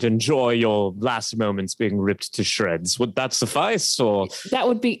that you might enjoy your last moments being ripped to shreds. Would that suffice? Or that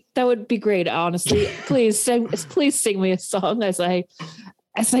would be great, honestly. Please sing me a song as I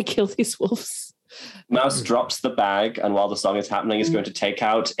kill these wolves. Mouse drops the bag, and while the song is happening, is going to take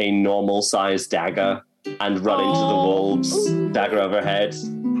out a normal-sized dagger and run into the wolves. Dagger overhead.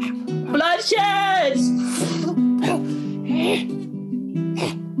 Bloodshed!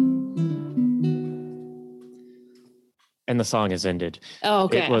 And the song has ended. Oh,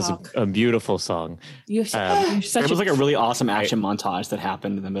 okay. It was a beautiful song. It was like a really awesome action montage that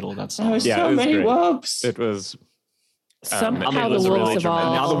happened in the middle of that song. There was so many wolves. It was... Somehow the wolves evolved.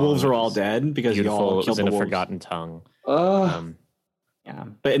 Now the wolves are all dead because you all killed the wolves. In a forgotten tongue. Yeah,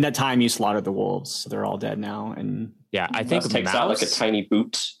 but in that time you slaughtered the wolves, so they're all dead now. And yeah, I think Mouse takes out a tiny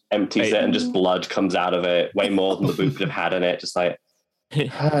boot, empties it, and just blood comes out of it, way more than the boot could have had in it. Just like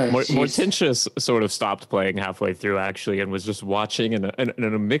Mortentius sort of stopped playing halfway through, actually, and was just watching in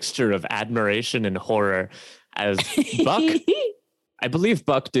a mixture of admiration and horror as Buck. I believe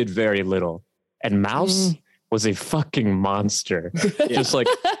Buck did very little, and Mouse was a fucking monster. Just like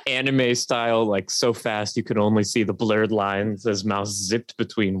anime style, so fast you could only see the blurred lines as Mouse zipped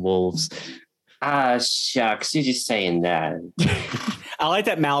between wolves. Shucks, you're just saying that. I like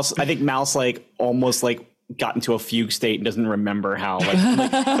that Mouse. I think Mouse almost got into a fugue state and doesn't remember how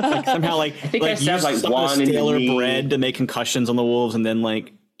somehow I think I said used some one in the Staler knee. bread to make concussions on the wolves and then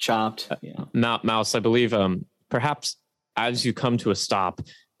chopped. Yeah. Mouse, I believe perhaps as you come to a stop,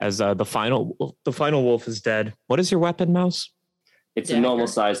 as the final wolf is dead. What is your weapon, Mouse? It's Dagger. a normal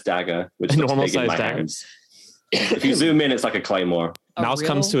sized dagger, which A looks normal big in my sized dagger. hands. If you zoom in, it's like a claymore. Mouse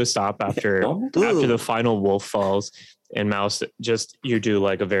comes to a stop after the final wolf falls, and Mouse you do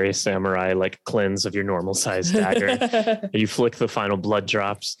a very samurai cleanse of your normal sized dagger. You flick the final blood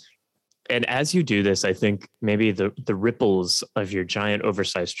drops. And as you do this, I think maybe the ripples of your giant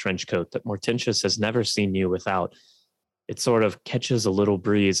oversized trench coat that Mortentius has never seen you without, it sort of catches a little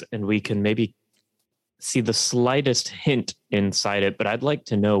breeze, and we can maybe see the slightest hint inside it. But I'd like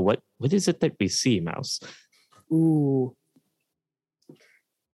to know what is it that we see, Mouse? Ooh.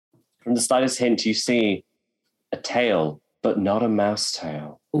 From the slightest hint, you see a tail, but not a mouse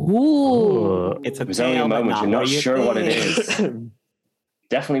tail. Ooh. It's a It was only a tail, but moment. You're not what you sure what it think. is.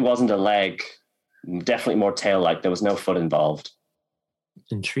 Definitely wasn't a leg. Definitely more tail-like. There was no foot involved.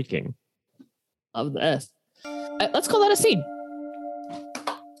 Intriguing. Love this. Let's call that a scene.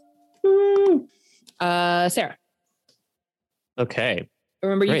 Sarah. Okay.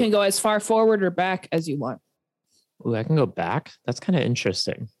 Remember, you Great. can go as far forward or back as you want. Ooh, I can go back. That's kind of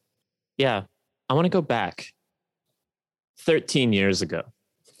interesting. Yeah, I want to go back 13 years ago.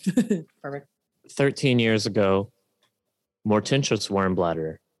 Perfect. 13 years ago, Mortentius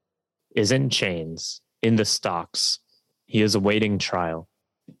Wormbladder is in chains in the stocks. He is awaiting trial.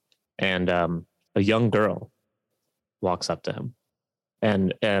 And a young girl walks up to him.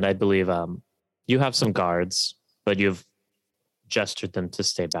 And I believe you have some guards, but you've gestured them to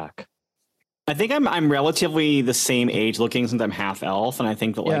stay back. I think I'm relatively the same age looking since I'm half elf, and I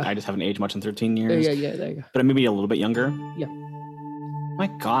think that Yeah. I just haven't aged much in 13 years. Yeah, there you go. But I'm maybe a little bit younger. Yeah. My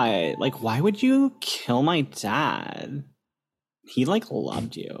God, why would you kill my dad? He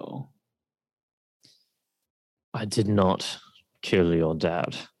loved you. I did not kill your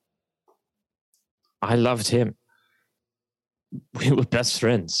dad. I loved him. We were best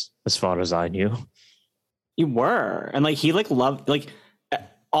friends, as far as I knew. You were, and he loved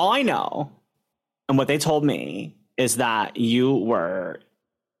all I know, and what they told me is that you were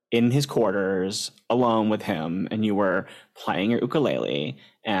in his quarters alone with him, and you were playing your ukulele,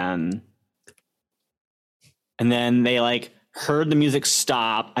 and then they heard the music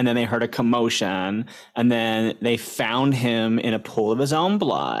stop, and then they heard a commotion, and then they found him in a pool of his own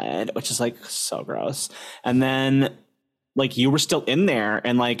blood, which is so gross. And then you were still in there,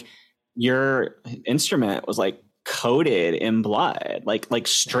 and your instrument was coated in blood, like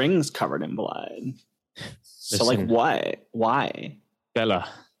strings covered in blood. So Listen. what? Why? Bella,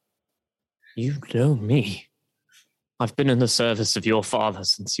 you know me. I've been in the service of your father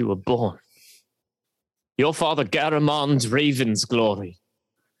since you were born. Your father Garamond Ravensglory.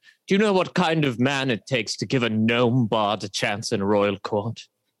 Do you know what kind of man it takes to give a gnome bard a chance in royal court?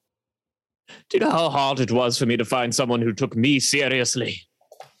 Do you know how hard it was for me to find someone who took me seriously?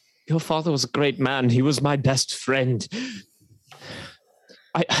 Your father was a great man. He was my best friend.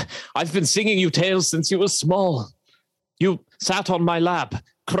 I've been singing you tales since you were small. You sat on my lap,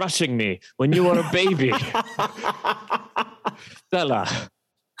 crushing me when you were a baby. Bella,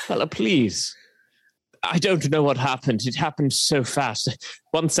 please. I don't know what happened. It happened so fast.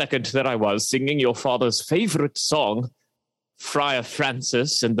 1 second there I was singing your father's favorite song, Friar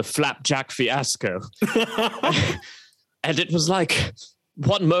Francis and the Flapjack Fiasco. And it was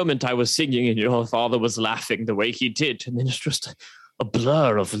one moment I was singing and your father was laughing the way he did, and then it's just a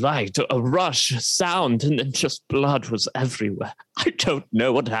blur of light, a rush, sound, and then just blood was everywhere. I don't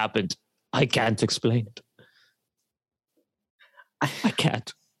know what happened. I can't explain it. I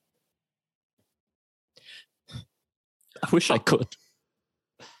can't. I wish I could.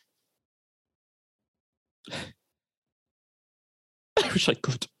 I wish I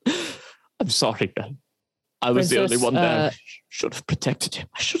could. I'm sorry, Ben. I was the only Princess, one there. I should have protected him.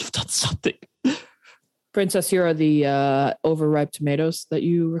 I should have done something. Princess, here are the overripe tomatoes that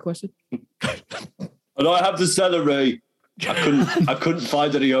you requested. And I have the celery. I couldn't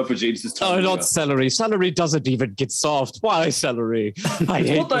find any aubergines this time. Oh, not celery. Celery doesn't even get soft. Why celery? I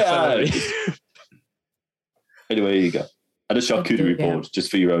hate What the they celery. had. Anyway, here you go. And a charcuterie Yeah. board just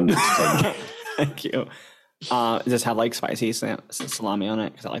for your own entertainment. Thank you. Does this have spicy salami on it?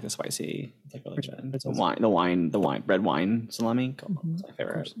 Because I like the spicy. It's really good. It's the red wine salami. It's my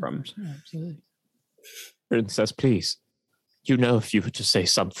favorite from. Absolutely. Princess, please. You know, if you were to say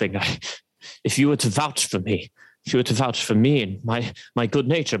something, if you were to vouch for me, if you were to vouch for me and my good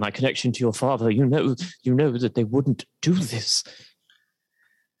nature, my connection to your father, you know that they wouldn't do this.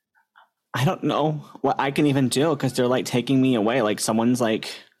 I don't know what I can even do because they're like taking me away. Like someone's like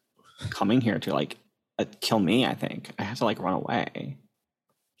coming here to like kill me. I think I have to like run away.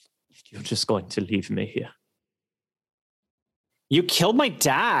 You're just going to leave me here. You killed my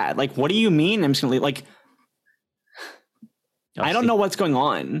dad. Like, what do you mean? I'm just gonna leave? Like, I don't know what's going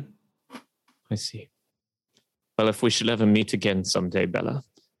on. I see. Well, if we should ever meet again someday, Bella,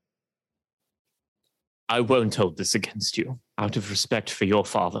 I won't hold this against you out of respect for your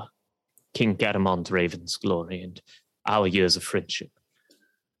father, King Garamond Raven's glory, and our years of friendship.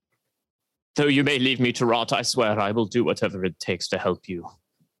 Though you may leave me to rot, I swear I will do whatever it takes to help you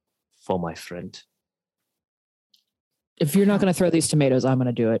for my friend. If you're not going to throw these tomatoes, I'm going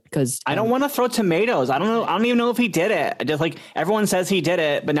to do it because I don't want to throw tomatoes. I don't know. I don't even know if he did it. Just like everyone says he did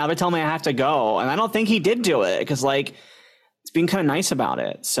it, but now they're telling me I have to go. And I don't think he did do it because like it's being kind of nice about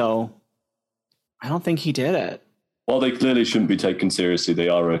it. So I don't think he did it. Well, they clearly shouldn't be taken seriously. They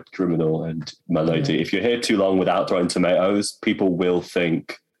are a criminal. And my lady, if you're here too long without throwing tomatoes, people will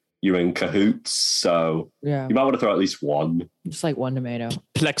think you're in cahoots. So Yeah, you might want to throw at least one. just like one tomato.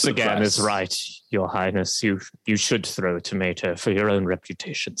 Plexagan is right, Your Highness. You should throw a tomato for your own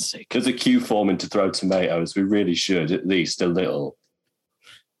reputation's sake. There's a queue forming to throw tomatoes. We really should, at least a little.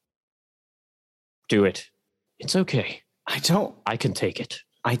 Do it. It's okay. I can take it.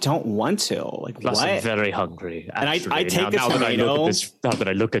 don't want to. Like Plus, what? I'm very hungry. And I actually. take the now tomato. Now that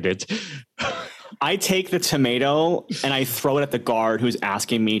I look at it. I take the tomato and I throw it at the guard who's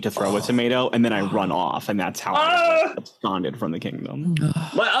asking me to throw a tomato, and then I run off, and that's how I absconded from the kingdom.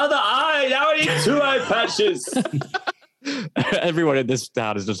 My other eye! Now I need 2 eye patches! Everyone in this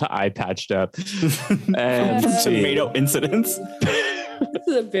town is just eye patched up. And Tomato incidents. This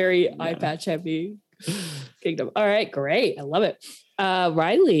is a very eye patch heavy kingdom. All right, great. I love it.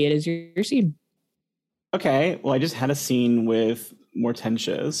 Riley, it is your scene. Okay, well, I just had a scene with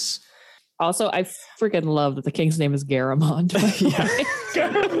Mortentious. Also, I freaking love that the king's name is Garamond.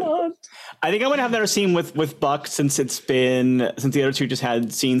 Garamond. I think I'm gonna have another scene with Buck since the other two just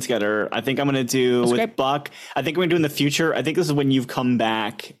had scenes together. I think I'm gonna do with great. Buck. I think we're gonna do in the future. I think this is when you've come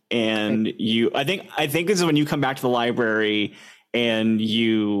back and I think this is when you come back to the library and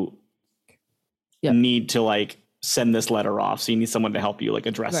you need to like send this letter off. So you need someone to help you like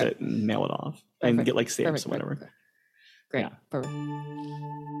address it and mail it off and get like stamps or whatever. Great. Yeah. Perfect.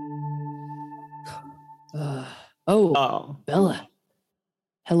 Oh. Bella.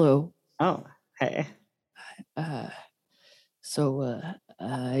 Hello. Oh, hey. So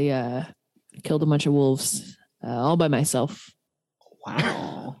I killed a bunch of wolves all by myself.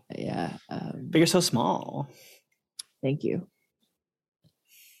 Wow. Yeah. But you're so small. Thank you.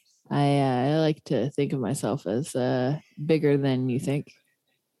 I like to think of myself as bigger than you think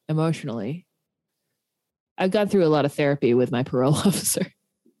emotionally. I've gone through a lot of therapy with my parole officer.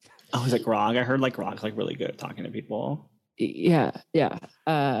 Oh, is it Grog? I heard like Grog's like really good at talking to people. Yeah.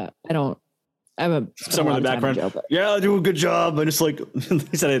 I'm somewhere in the background. Yeah, I do a good job. I just like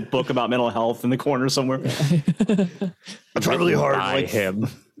he said a book about mental health in the corner somewhere. I try really hard. Like him.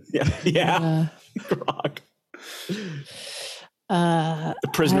 Yeah. Grog. The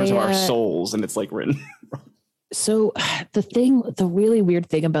prisoners of our souls, and it's like written. So the really weird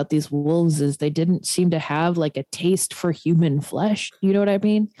thing about these wolves is they didn't seem to have like a taste for human flesh. You know what I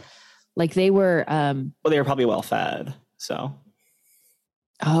mean? Like they were. Well, they were probably well fed, so.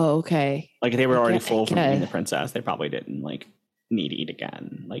 Oh, okay. Like they were already full from eating the princess. They probably didn't like need to eat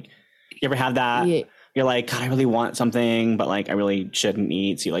again. Like you ever have that? Yeah. You're like, God, I really want something, but like I really shouldn't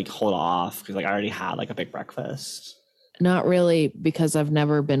eat. So you like hold off because like I already had like a big breakfast. Not really, because I've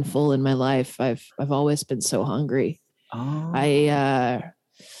never been full in my life. I've always been so hungry. Oh. I've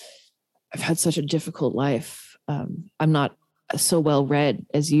had such a difficult life. I'm not so well read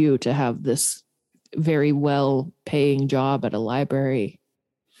as you to have this very well paying job at a library.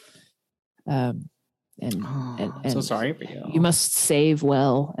 And so sorry for you. You must save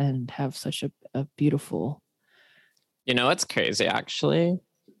well and have such a beautiful. You know, it's crazy actually.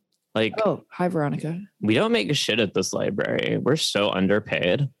 Like, oh, hi Veronica. We don't make a shit at this library. We're so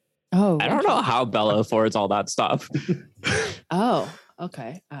underpaid. Oh, I don't know how Bella affords all that stuff. Oh,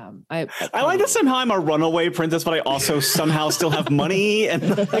 okay. I like that somehow I'm a runaway princess, but I also somehow still have money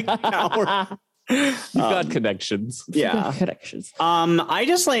and like power. You've got connections. Yeah. Connections. I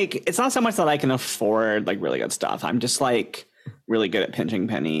just like, it's not so much that I can afford like really good stuff. I'm just like really good at pinching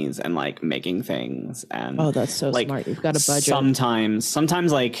pennies and like making things. And oh, that's so like, smart. You've got a budget.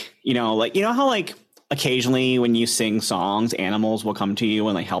 Sometimes like, you know how like occasionally when you sing songs, animals will come to you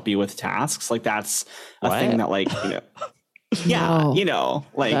and like help you with tasks. Like that's a What? thing that like, yeah, No.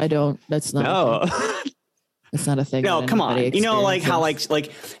 like I don't. That's not. No. It's not a thing. no, that come on. anybody Like how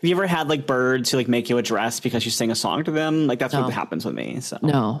experiences. have you ever had like birds who like make you a dress because you sing a song to them? Like that's No. what happens with me. So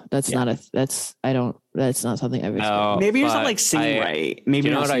No, that's Yeah. not a. That's I don't. That's not something I've experienced. No, maybe you're just not but like singing right. Maybe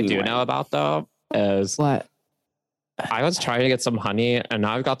You you're know not what I singing do right. know about though is What? I was trying to get some honey, and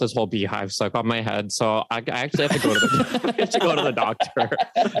now I've got this whole beehive stuck on my head. So I actually have to go to the I have to go to the doctor.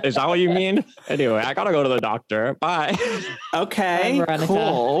 Is that what you mean? Anyway, I gotta go to the doctor. Bye. Okay, Hi, Veronica.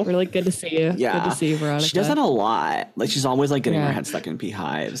 cool. Really good to see you. Yeah. Good to see you, Veronica. She does that a lot. Like she's always like getting her Yeah. head stuck in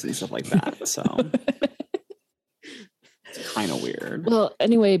beehives and stuff like that. So it's kind of weird. Well,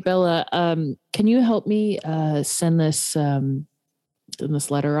 anyway, Bella, can you help me send this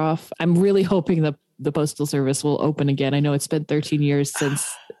letter off? I'm really hoping the postal service will open again. I know it's been 13 years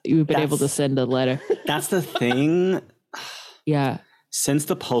since you've been able to That's- send a letter. That's the thing. Yeah. Since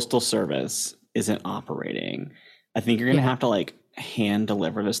the postal service isn't operating, I think you're gonna Yeah. have to like hand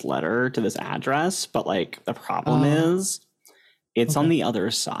deliver this letter to this address. But like the problem Oh. is it's on Okay. the other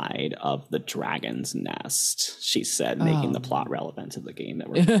side of the dragon's nest, she said, making the Oh. plot relevant to the game that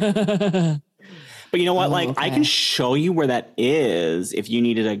we're But you know what? Oh, Like I okay. can show you where that is if you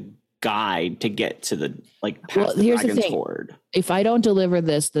needed a guide to get to the like past Well, the here's the dragon's thing. hoard. If I don't deliver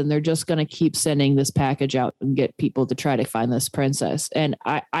this, then they're just going to keep sending this package out and get people to try to find this princess. And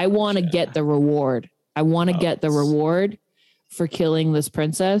I want to get the reward. I want to get the reward for killing this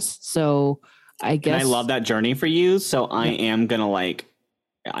princess. So I And guess I love that journey for you. So I am gonna like,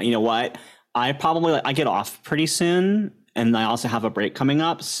 you know what? I probably I get off pretty soon, and I also have a break coming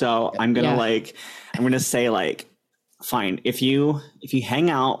up. So I'm gonna Yeah. I'm gonna say like, fine. If you hang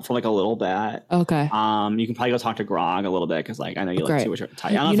out for like a little bit, Okay. you can probably go talk to Grog a little bit because like I know you like Great. to what you're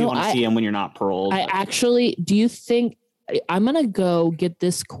tight. I don't know You if you know, want to see him when you're not paroled. I but- actually, do you think I'm going to go get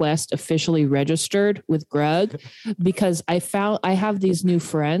this quest officially registered with Grug because I have these new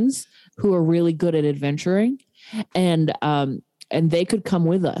friends who are really good at adventuring and they could come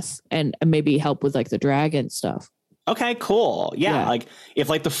with us and maybe help with like the dragon stuff. Okay, cool. Yeah, Yeah. like if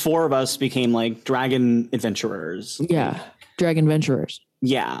like the four of us became like dragon adventurers. Yeah. Dragon venturers.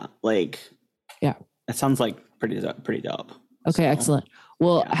 Yeah, like Yeah. that sounds like pretty dope. Okay. So, Excellent.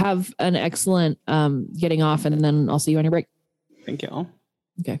 Well, yeah. have an excellent getting off and then I'll see you on your break. Thank you.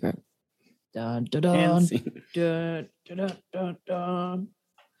 Okay. Great. Dun, dun, And dun, scene. dun, dun, dun, dun, dun.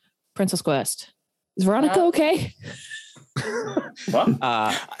 Princess Quest. Is Veronica okay? What?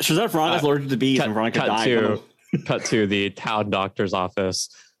 She's not Veronica's allergic to bees, cut- and Veronica cut died. to- Cut to the town doctor's office.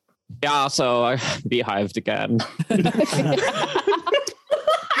 Yeah, so I beehived again.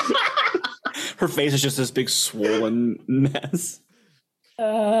 Her face is just this big swollen mess.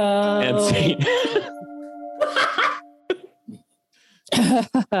 And see,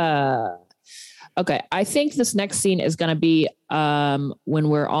 Okay, I think this next scene is going to be when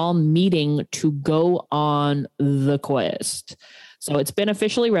we're all meeting to go on the quest. So it's been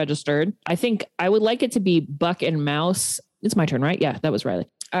officially registered. I think I would like it to be Buck and Mouse. It's my turn, right? Yeah, that was Riley.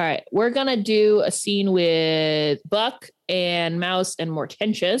 All right, we're going to do a scene with Buck and Mouse and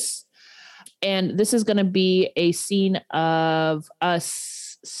Mortentious. And this is going to be a scene of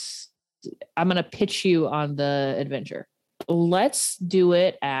us. I'm going to pitch you on the adventure. Let's do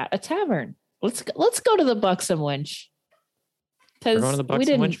it at a tavern. Let's go to the Buxom Wench. we're Because going to the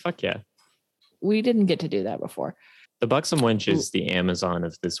Buxom Wench. Fuck yeah. we didn't get to do that before. The Buxom Wench is the Amazon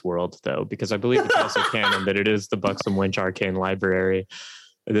of this world, though, because I believe it's also canon that it is the Buxom Wench Arcane Library.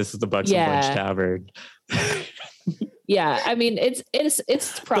 This is the Buxom Yeah. Wench Tavern. Yeah, I mean it's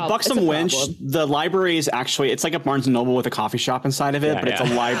The Buxom Wench, the library is actually, it's like a Barnes & Noble with a coffee shop inside of it, Yeah, but it's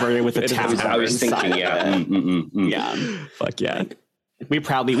yeah. a library with a It is. tavern. I was inside thinking, of yeah. it. Yeah. Fuck yeah. We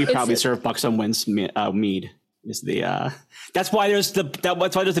proudly It's- serve Buxom Wench mead. Is the that's why there's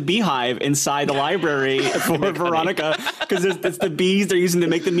a beehive inside the library for Veronica, because it's the bees they're using to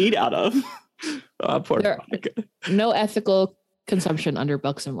make the mead out of. Oh, poor There- Veronica. No ethical consumption under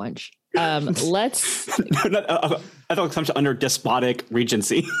Buxom Wench. Let's I thought consumption under despotic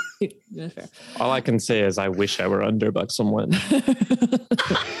regency. That's fair. All I can say is I wish I were under Buxom Wench.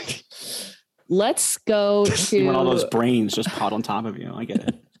 Let's go You want all those to brains just piled on top of you. I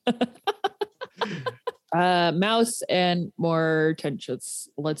get it. Mouse and Mortentious.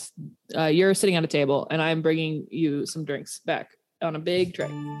 Let's you're sitting at a table and I'm bringing you some drinks back on a big tray.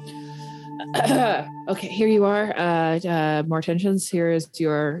 Okay, here you are, Mortentious. Here is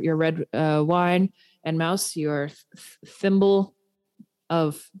your red wine, and Mouse, your thimble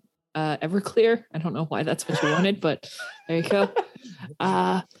of Everclear. I don't know why that's what you wanted, but there you go.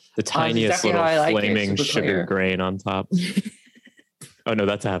 The tiniest exactly how I little like it, flaming super sugar clear. grain on top. Oh no,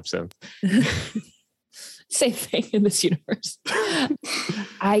 that's absinthe. Same thing in this universe.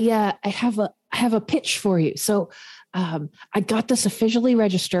 I have a pitch for you. So I got this officially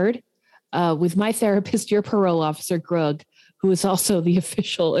registered with my therapist, your parole officer, Grug, who is also the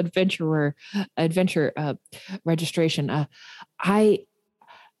official adventure registration. I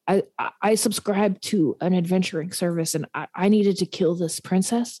subscribed to an adventuring service, and I needed to kill this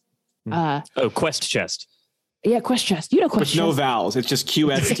princess. Quest chest. Yeah, Quest Chest. You know Quest With no Chest. vowels. It's just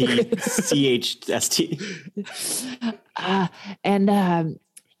QSTCHST. I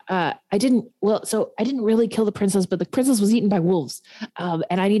didn't really kill the princess, but the princess was eaten by wolves.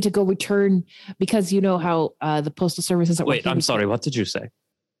 And I need to go return because you know how the postal service isn't Wait, working. I'm sorry. What did you say?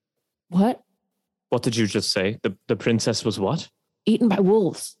 What? What did you just say? The princess was what? Eaten by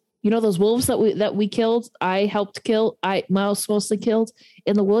wolves. You know those wolves that we killed? I helped kill. Mouse mostly killed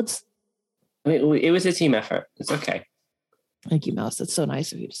in the woods. I mean, it was a team effort. It's okay. Thank you, Mouse. That's so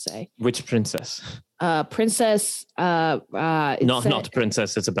nice of you to say. Which princess? Princess. Not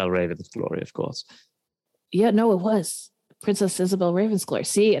Princess Isabel Ravensglory, of course. Yeah, no, it was Princess Isabel Ravensglory.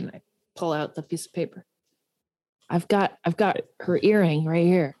 See, and I pull out the piece of paper. I've got her earring right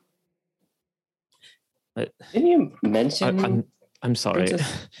here. Didn't you mention? I'm sorry.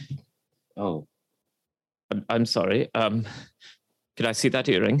 Princess? Oh, I'm sorry. Could I see that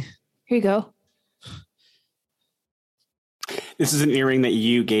earring? Here you go. This is an earring that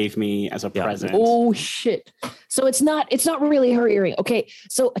you gave me as a present. Oh shit! So it's not really her earring. Okay,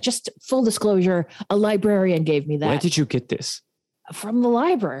 so just full disclosure, a librarian gave me that. Where did you get this? From the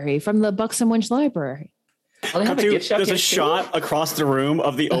library, from the Bucks and Winch library. There's a shot across the room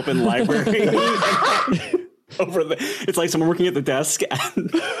of the open library. It's like someone working at the desk.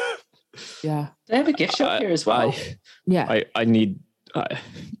 Yeah. They have a gift shop here as well. I need.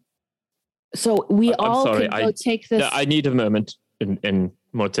 So we all sorry, can go take this. I need a moment. And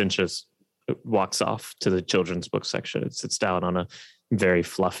Mortentius walks off to the children's book section. It sits down on a very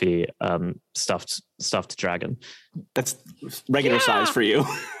fluffy stuffed dragon. That's regular size for you.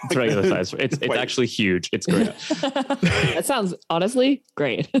 It's regular size. It's actually huge. It's great. That sounds honestly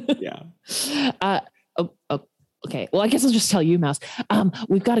great. Yeah. Okay. Well, I guess I'll just tell you, Mouse.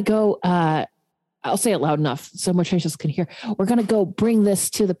 We've got to go. I'll say it loud enough so Mortentius can hear. We're gonna go bring this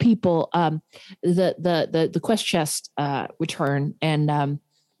to the people. The quest chest return and.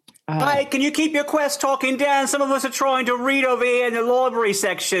 Hi, can you keep your quest talking down? Some of us are trying to read over here in the library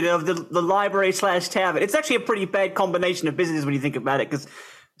section of the library/tavern. It's actually a pretty bad combination of businesses when you think about it, because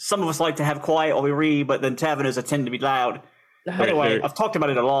some of us like to have quiet while we read, but then taverners tend to be loud. Anyway, I've talked about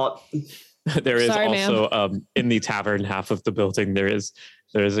it a lot. There is Sorry, also in the tavern half of the building, there is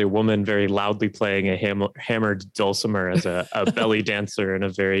a woman very loudly playing a hammered dulcimer as a belly dancer in a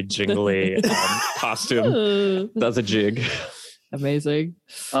very jingly costume. Does a jig. Amazing.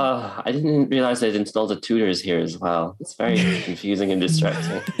 I didn't realize they'd installed the tutors here as well. It's very confusing and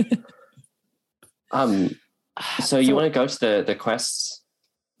distracting. So you want to go to the quest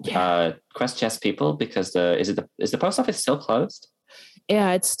chest people because is the post office still closed?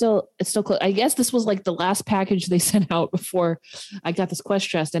 Yeah, it's still close. I guess this was like the last package they sent out before I got this quest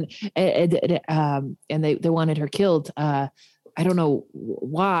chest, and they wanted her killed. I don't know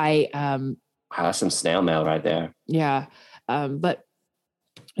why. That's some snail mail right there. Yeah, but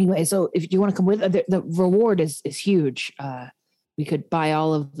anyway, so if you want to come with, the reward is huge. We could buy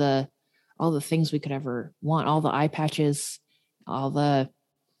all the things we could ever want, all the eye patches, all the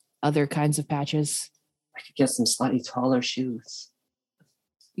other kinds of patches. I could get some slightly taller shoes.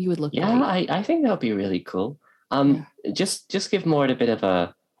 You would look. Yeah, great. I think that would be really cool. Just give Mort a bit of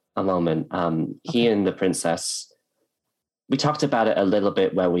a moment. He and the princess, we talked about it a little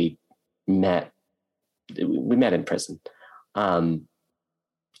bit where we met. We met in prison.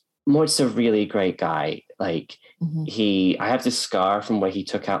 Mort's a really great guy. Like I have this scar from where he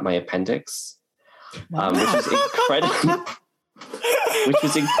took out my appendix, which is incredible. Which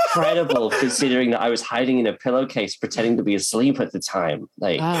was incredible considering that I was hiding in a pillowcase pretending to be asleep at the time.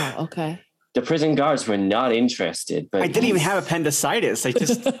 Like, okay. The prison guards were not interested. But I didn't even have appendicitis. I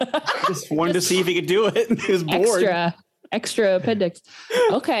just wanted to see if he could do it. He was bored. Extra appendix.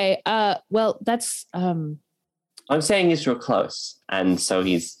 Okay. Well, that's. I'm saying he's real close, and so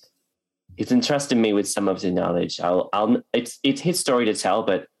he's entrusted me with some of the knowledge. It's his story to tell,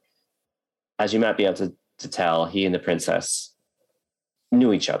 but as you might be able to tell, he and the princess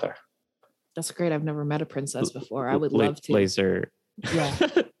knew each other. That's great. I've never met a princess before. I would love to. Laser. Yeah.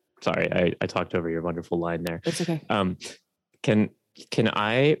 Sorry, I talked over your wonderful line there. That's okay. Can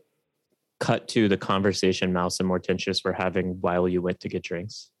I cut to the conversation Mouse and Mortentius were having while you went to get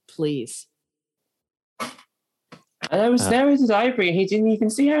drinks? Please. And I was there in the library, and he didn't even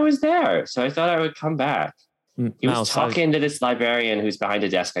see I was there. So I thought I would come back. He was talking to this librarian who's behind a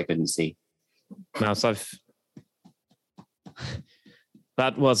desk I couldn't see. Mouse,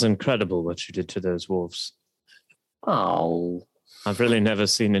 that was incredible what you did to those wolves. Oh. I've really never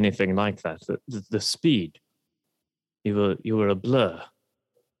seen anything like that. The speed. You were a blur.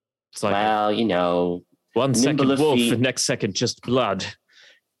 It's like, well, you know, 1 second wolf, feet. the next second just blood.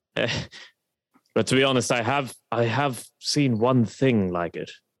 But to be honest, I have seen one thing like it.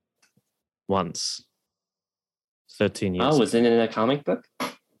 Once. 13 years. Oh, was it in a comic book?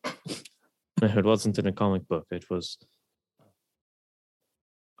 No, it wasn't in a comic book. It was.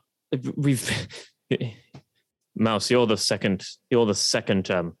 Mouse, you're the second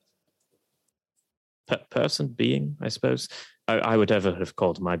person, being, I suppose, I would ever have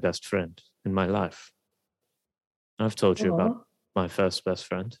called my best friend in my life. I've told you about my first best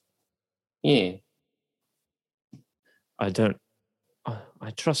friend. Yeah. I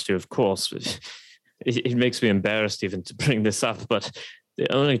trust you, of course. But it makes me embarrassed even to bring this up, but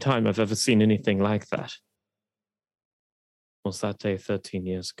the only time I've ever seen anything like that was that day 13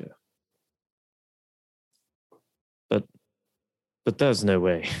 years ago. But there's no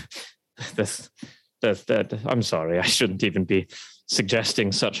way. I'm sorry, I shouldn't even be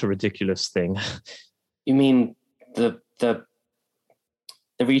suggesting such a ridiculous thing. You mean the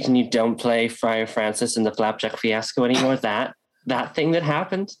reason you don't play Friar Francis in the Flapjack Fiasco anymore? that thing that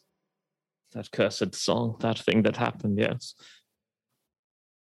happened? That cursed song, that thing that happened, yes.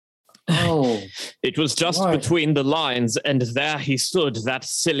 Oh. It was just between the lines, and there he stood, that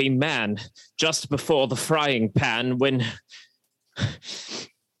silly man, just before the frying pan when...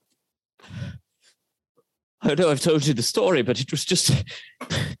 I know I've told you the story, but it was just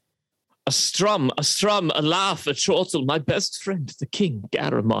a strum, a laugh, a chortle, my best friend, the king,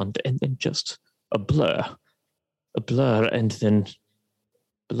 Garamond, and then just a blur, and then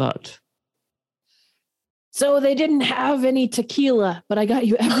blood. So they didn't have any tequila, but I got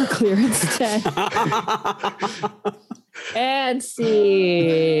you Everclear instead. And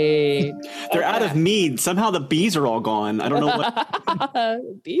see. They're out of mead. Somehow the bees are all gone. I don't know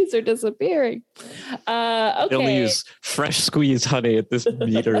what. Bees are disappearing. Okay. They'll use fresh squeezed honey at this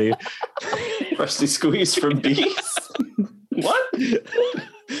meadery. Freshly squeezed from bees? What?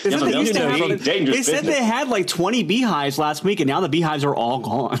 They said they had like 20 beehives last week, and now the beehives are all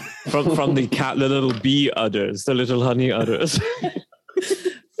gone. from the little bee udders, the little honey udders.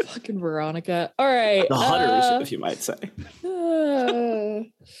 Fucking Veronica. All right. The hudders, if you might say.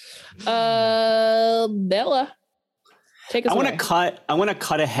 Bella. Take us away. I want to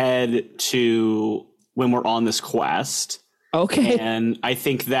cut ahead to when we're on this quest. Okay. And I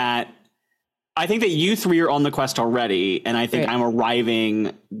think that you three are on the quest already, and I think I'm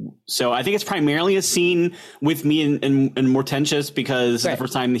arriving. So I think it's primarily a scene with me and Mortentius, because the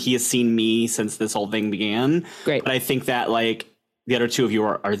first time he has seen me since this whole thing began. Great. But I think that like the other two of you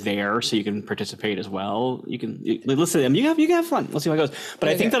are there, so you can participate as well. You can listen to them. You can have fun. Let's see how it goes. But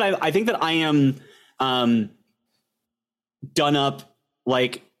I think that I am done up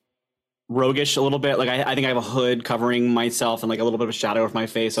like roguish a little bit. Like I think I have a hood covering myself and like a little bit of a shadow of my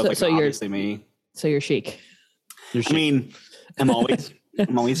face. So like obviously me. So you're chic. I mean, I'm always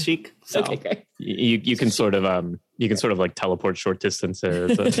chic. So. Okay, great. You can sort of like teleport short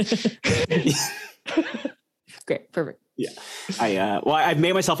distances. Great, perfect. Yeah, I've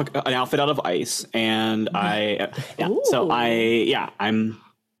made myself an outfit out of ice, and I'm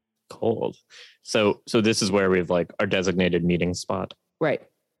cold. So this is where we've like our designated meeting spot. Right.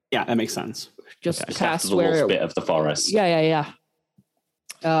 Yeah, that makes sense. Just past the where wolf bit of the forest. Yeah.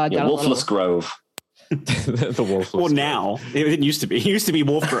 Wolfless Grove. The Wolfless. Well, now it used to be. It used to be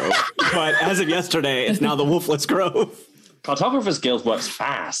Wolf Grove, but as of yesterday, it's now the Wolfless Grove. Cartographer's Guild works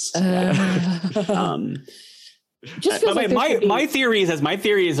fast. Just feels my theory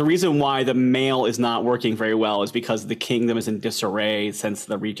is the reason why the mail is not working very well is because the kingdom is in disarray since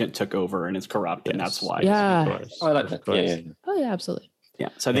the regent took over and is corrupt, and that's why. Yeah. I like that. Yeah. Oh yeah, absolutely. Yeah.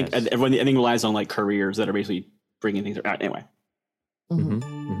 So I think everything relies on like careers that are basically bringing things out. Anyway.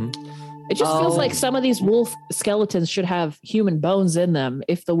 It just feels like some of these wolf skeletons should have human bones in them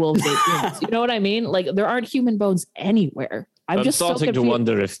if the wolves ate humans. You know what I mean? Like there aren't human bones anywhere. I'm just starting to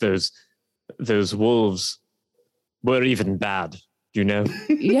wonder if those wolves were even bad. Do you know?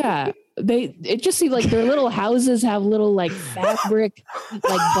 Yeah. It just seems like their little houses have little like fabric,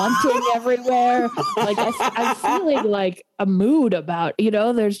 like bunting everywhere. Like I'm feeling like a mood about,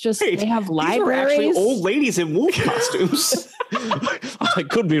 there's just, Wait, they have These are actually libraries. old ladies in wolf costumes. I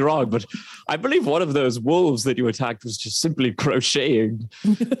could be wrong, but I believe one of those wolves that you attacked was just simply crocheting.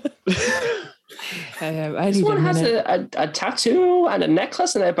 I This need one a has minute. a tattoo and a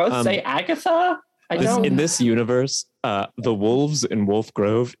necklace, and they both say Agatha. I don't. In this universe, the wolves in Wolf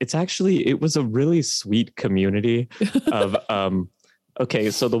Grove, it was a really sweet community of, okay,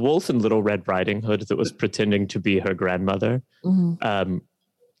 so the wolf in Little Red Riding Hood that was pretending to be her grandmother,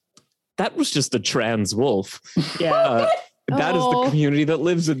 that was just a trans wolf. Yeah. That is the community that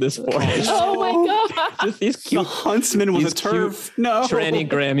lives in this forest. Oh my God. Just these The cute huntsman was a these cute turf. No. tranny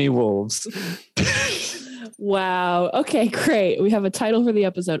Grammy wolves. Wow. Okay, great. We have a title for the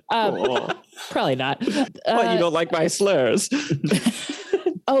episode. Probably not. What, you don't like my slurs?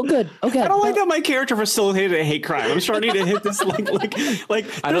 Oh, good. Okay. I don't like that my character facilitated a hate crime. I'm starting to hit this like.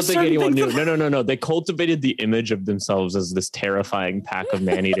 I don't think anyone knew. No. They cultivated the image of themselves as this terrifying pack of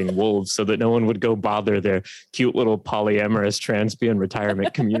man-eating wolves, so that no one would go bother their cute little polyamorous transbian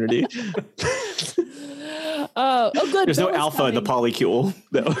retirement community. Good. There's no Bella's alpha in the coming. polycule,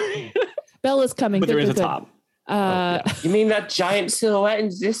 Bella's coming. but there is a Good. top. You mean that giant silhouette in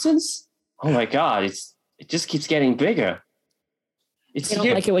the distance? Oh my God! It just keeps getting bigger. I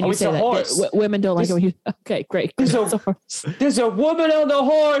don't like it when you say that. Horse. Women don't like it when you. Okay, great. There's a woman on the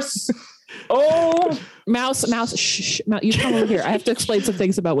horse. Oh, Mouse. Shh. Mouse, you come over here. I have to explain some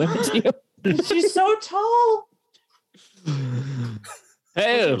things about women to you. she's so tall.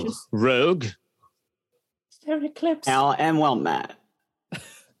 Hey, rogue. Is there an eclipse? Al and well, Matt.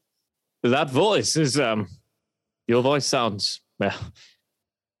 That voice is your voice sounds well.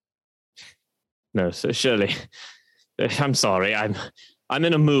 No, so Shirley, I'm sorry. I'm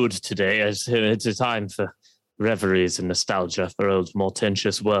in a mood today. It's a time for reveries and nostalgia for old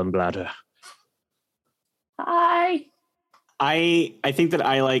Mortentius Wormbladder. Hi. I think that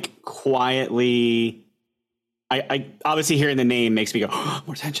I like quietly. I obviously hearing the name makes me go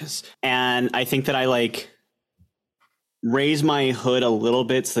Mortentius, and I think that I like raise my hood a little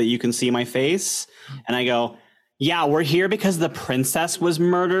bit so that you can see my face, and I go, yeah, we're here because the princess was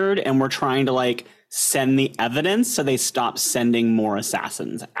murdered and we're trying to like send the evidence so they stop sending more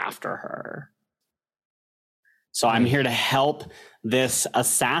assassins after her. So I'm here to help this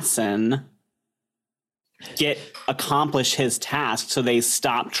assassin accomplish his task so they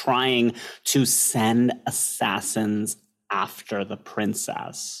stop trying to send assassins after the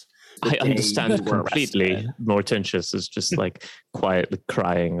princess. I understand you were completely. arrested. Mortentius is just like quietly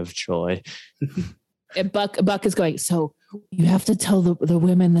crying of joy. And Buck is going, so you have to tell the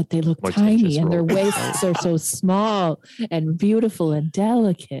women that they look More tiny tensions and their roll. waists are so small and beautiful and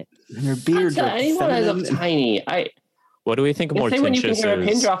delicate. And her beard. Anyone I look tiny. What do we think of If when you Mortentius? can hear a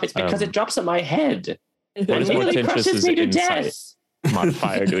pin drop, it's because it drops on my head. What It is nearly Mortentius's crushes me to insight death.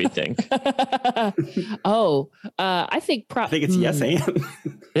 modifier, do we think? I think I think it's yes and. I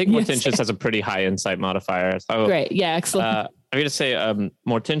think Yes. Mortentius has a pretty high insight modifier. So, Great. Yeah, excellent. I'm going to say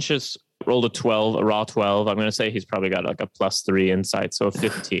Mortentius rolled a 12, a raw 12. I'm going to say he's probably got like a +3 insight, so a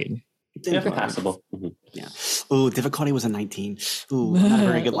 15. Yeah, passable. Mhm. Yeah. Ooh, difficulty was a 19. Ooh, I'm not a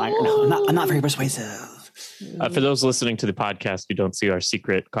very good liar. No, I'm not very persuasive. For those listening to the podcast who don't see our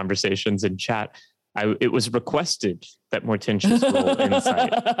secret conversations in chat, it was requested that Mortentius roll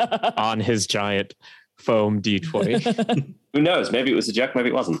insight on his giant foam D20. Who knows? Maybe it was a joke. Maybe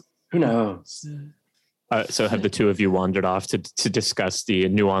it wasn't. Who knows? So have the two of you wandered off to discuss the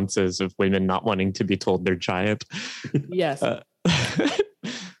nuances of women not wanting to be told they're giant? Yes.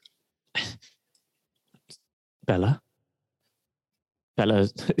 Bella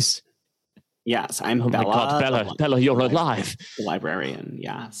is. Yes, I'm Oh my Bella. God, Bella, you're alive. The librarian,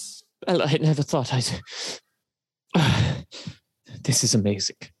 yes. Bella, I never thought I'd. This is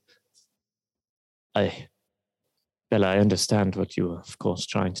amazing. Bella, I understand what you were, of course,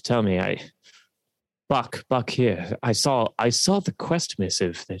 trying to tell me. Buck here. I saw the quest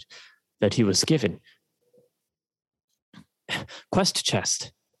missive that he was given. Quest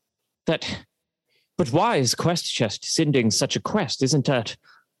chest. But why is Quest Chest sending such a quest? Isn't that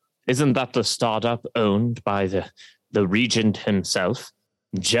the startup owned by the regent himself,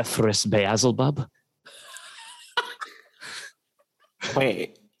 Jeffress Beelzebub?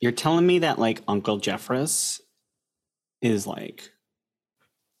 Wait, you're telling me that like Uncle Jeffress is like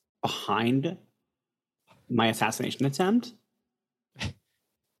behind my assassination attempt?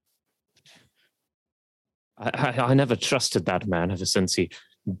 I never trusted that man ever since he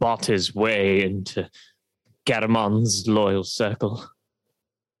bought his way into Garamon's loyal circle.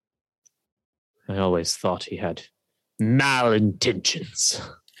 I always thought he had malintentions.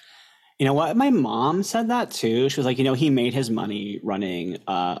 You know what? My mom said that too. She was like, he made his money running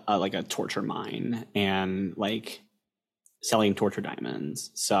like a torture mine and like selling torture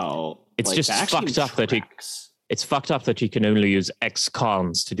diamonds. So it's like, just fucked up that it's fucked up that he can only use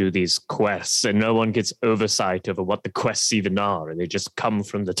ex-cons to do these quests, and no one gets oversight over what the quests even are, and they just come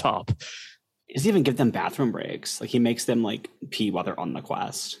from the top. He doesn't even give them bathroom breaks. Like he makes them like pee while they're on the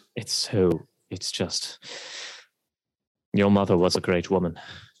quest. It's just. Your mother was a great woman.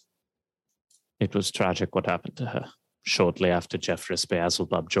 It was tragic what happened to her shortly after Jeffrey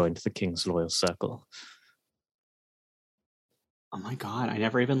Beelzebub joined the King's Loyal Circle. Oh my God, I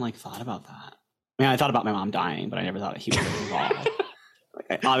never even like thought about that. I mean, I thought about my mom dying, but I never thought he was involved.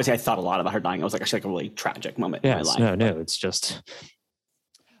 Obviously, I thought a lot about her dying. It was like actually like a really tragic moment in my life. No, it's just...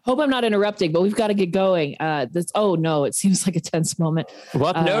 Hope I'm not interrupting, but we've got to get going. It seems like a tense moment.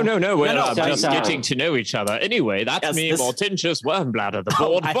 What? No. We're just down. Getting to know each other. Anyway, that's me, Mortentius Wormbladder, the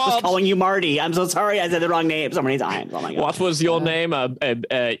board I Bob. was calling you Marty. I'm so sorry. I said the wrong name so many times. Oh my God. What was your name?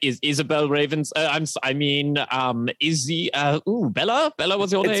 Is Isabel Ravens? Izzy? Bella? Bella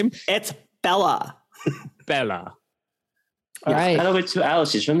was your name? It's Bella. Bella. All right. Hello, it's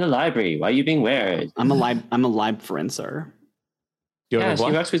Alice. She's from the library. Why are you being weird? I'm a librarian. Yeah, she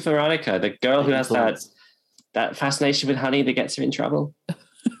works with Veronica, the girl who has that fascination with honey that gets her in trouble.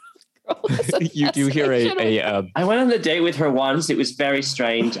 You do hear I went on a date with her once. It was very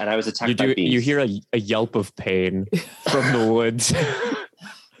strange, and I was attacked by bees. You hear a yelp of pain from the woods.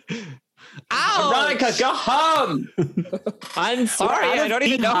 Ow! Veronica, go home! I'm sorry. I don't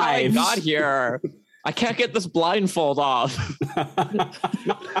even know how I got here. I can't get this blindfold off.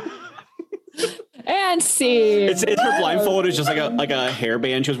 And see, it's her blindfold is just like a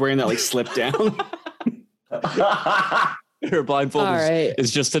hairband she was wearing that like slipped down. Her blindfold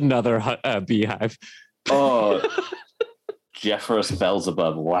is just another beehive. Oh, Jeffrey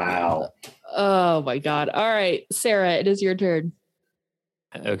Beelzebub! Wow. Oh my God! All right, Sarah, it is your turn.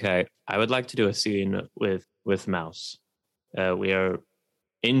 Okay, I would like to do a scene with Mouse. We are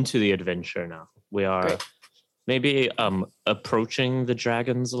into the adventure now. We are maybe approaching the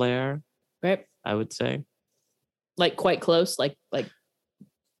dragon's lair. Right. I would say, like quite close, like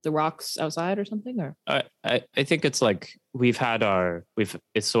the rocks outside or something. Or I think it's like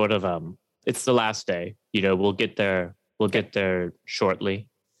it's sort of it's the last day. We'll get there. We'll get there shortly.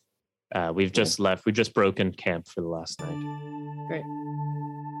 We've just left. We've just broken camp for the last night. Great.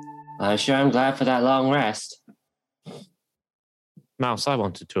 I'm glad for that long rest. Mouse, I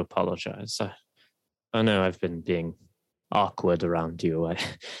wanted to apologize. I know I've been being awkward around you.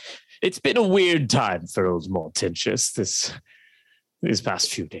 It's been a weird time for old Mortentius these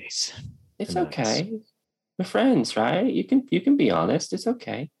past few days. It's okay. We're friends, right? You can be honest. It's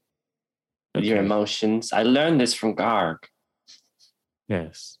okay. With your emotions. I learned this from Garg.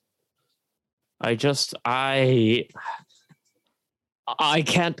 Yes. I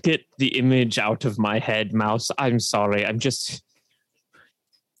can't get the image out of my head, Mouse. I'm sorry. I just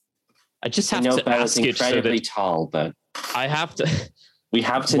have to ask it incredibly tall, but I have to. We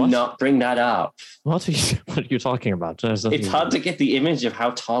have to not bring that up. What are you talking about? It's hard to get the image of how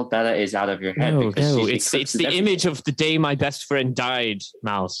tall Bella is out of your head. No, it's the image of the day my best friend died,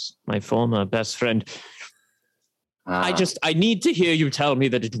 Mouse, my former best friend. I need to hear you tell me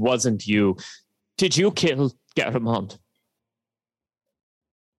that it wasn't you. Did you kill Garamond?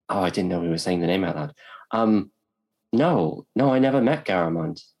 Oh, I didn't know we were saying the name out loud. No, I never met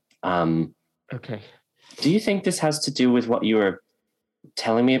Garamond. Okay. Do you think this has to do with what you were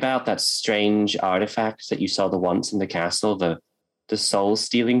telling me about, that strange artifact that you saw once in the castle, the soul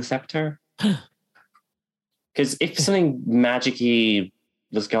stealing scepter? Because if something magic-y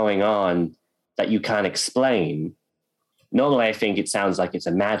was going on that you can't explain, normally I think it sounds like it's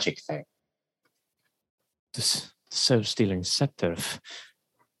a magic thing. The soul stealing scepter, of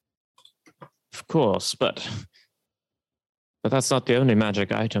course, but that's not the only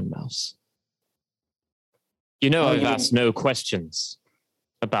magic item, Mouse. I've asked no questions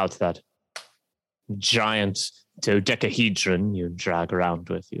about that giant dodecahedron you drag around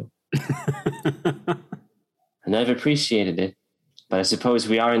with you. And I've appreciated it, but I suppose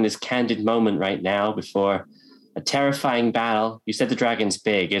we are in this candid moment right now before a terrifying battle. You said the dragon's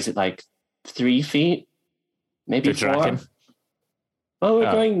big. Is it like 3 feet? Maybe 4? Dragon? Well,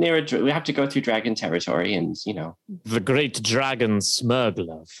 we're going near we have to go through dragon territory and, The great dragon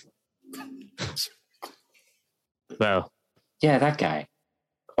Smurglove. Well. Yeah, that guy.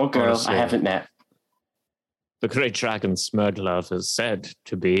 Or girl, honestly, I haven't met. The great dragon Smurglove is said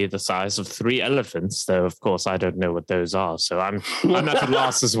to be the size of 3 elephants, though of course I don't know what those are, so I'm at a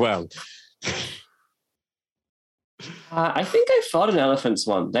loss as well. I think I fought an elephant's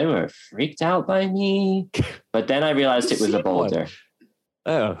one. They were freaked out by me, but then I realized it was a boulder.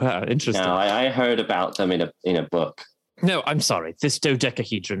 Oh, interesting. No, I heard about them in a book. No, I'm sorry. This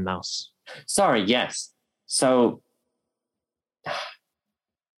dodecahedron mouse. Sorry, yes. So,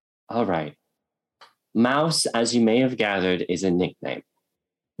 all right. Mouse, as you may have gathered, is a nickname.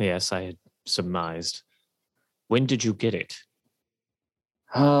 Yes, I had surmised. When did you get it?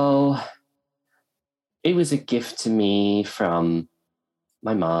 Oh, it was a gift to me from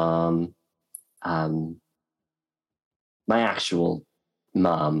my mom, my actual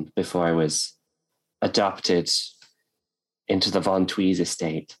mom, before I was adopted into the Von Tweez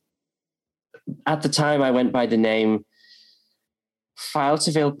estate. At the time, I went by the name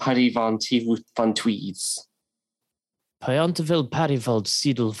Fialteville Paddy Von Tweez. Fialteville Paddyvold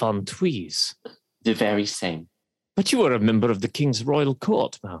Seidel Von Tweez. The very same. But you were a member of the King's Royal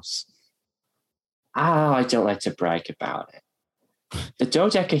Court, Mouse. Oh, I don't like to brag about it. The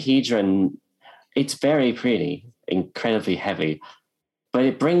dodecahedron, it's very pretty, incredibly heavy, but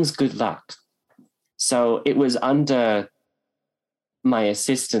it brings good luck. So it was under my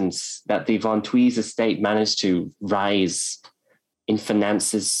assistance that the Von Tweez estate managed to rise in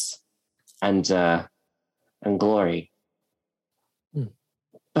finances and glory.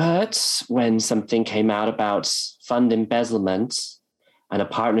 But when something came out about fund embezzlement and a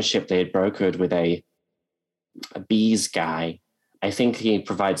partnership they had brokered with a bees guy, I think he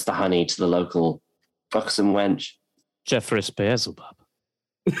provides the honey to the local buxom wench. Jeffrey Beelzebub.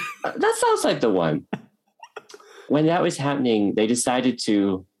 That sounds like the one. When that was happening, they decided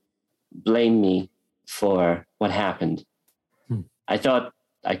to blame me for what happened. I thought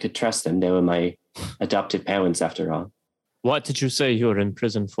I could trust them. They were my adopted parents, after all. What did you say you were in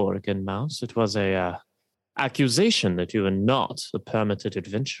prison for again, Mouse? It was a accusation that you were not a permitted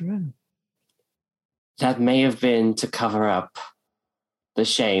adventurer. That may have been to cover up the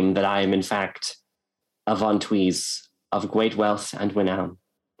shame that I am, in fact, a Von Tweez of great wealth and renown.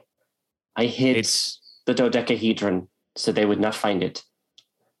 I hid the dodecahedron so they would not find it.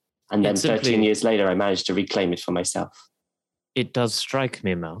 And then 13 years later, I managed to reclaim it for myself. It does strike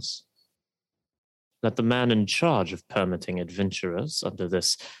me, Mouse, that the man in charge of permitting adventurers under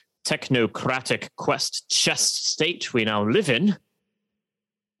this technocratic quest chest state we now live in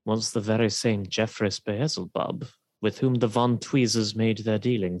was the very same Jeffrey Beelzebub with whom the Von Tweezers made their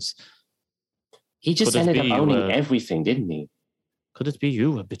dealings. He just ended up owning everything, didn't he? Could it be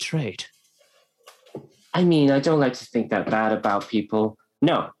you were betrayed? I mean, I don't like to think that bad about people.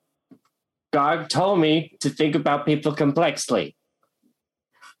 No. God told me to think about people complexly.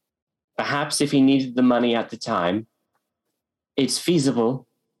 Perhaps if he needed the money at the time, it's feasible.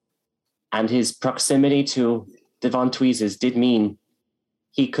 And his proximity to the Von Tweezers did mean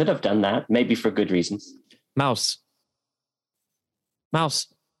he could have done that, maybe for good reasons. Mouse,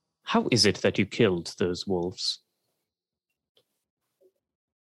 how is it that you killed those wolves?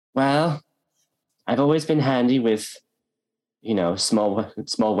 Well, I've always been handy with, small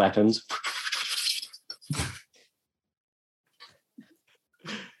weapons.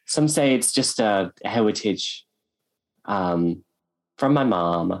 Some say it's just a heritage from my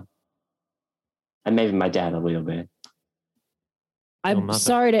mom and maybe my dad a little bit. I'm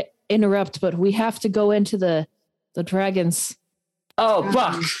sorry to interrupt, but we have to go into the dragons. Oh,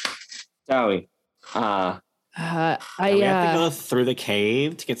 fuck. Sorry. We have to go through the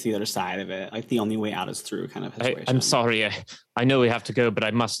cave to get to the other side of it. Like the only way out is through kind of situation. I'm sorry. I know we have to go, but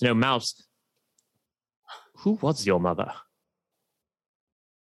I must know, Mouse. Who was your mother?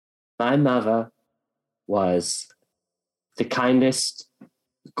 My mother was the kindest,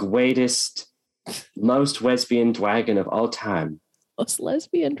 greatest, most lesbian dragon of all time. Most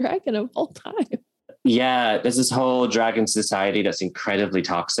lesbian dragon of all time. Yeah, there's this whole dragon society that's incredibly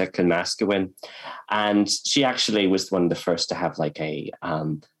toxic and masculine. And she actually was one of the first to have like a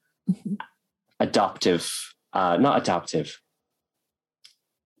not adoptive.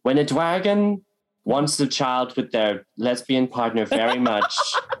 When a dragon wants a child with their lesbian partner very much,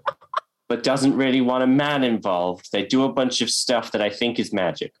 but doesn't really want a man involved, they do a bunch of stuff that I think is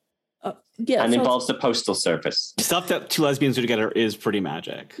magic. And involves the postal service. Stuff that two lesbians do together is pretty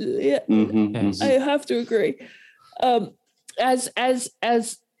magic. Yeah, I have to agree. As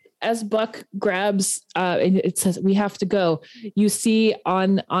Buck grabs, it says we have to go. You see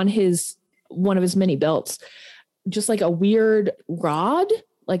on his one of his mini belts, just like a weird rod,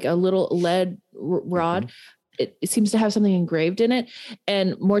 like a little lead rod. it seems to have something engraved in it.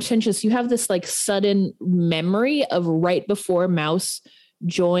 And Mortentius, you have this like sudden memory of right before Mouse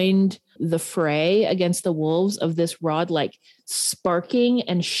joined the fray against the wolves, of this rod like sparking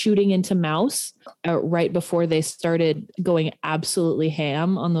and shooting into Mouse right before they started going absolutely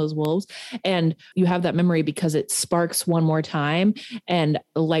ham on those wolves. And you have that memory because it sparks one more time and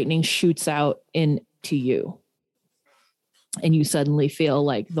lightning shoots out into you. And you suddenly feel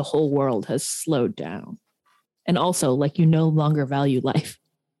like the whole world has slowed down. And also like you no longer value life.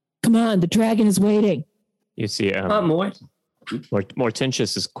 Come on, the dragon is waiting. You see,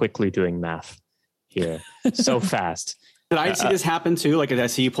 Mortentius is quickly doing math here. So fast. Did I see this happen too? Like, did I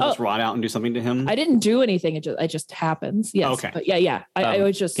see you pull this rod out and do something to him? I didn't do anything. It just happens. Yes. Okay. But yeah. I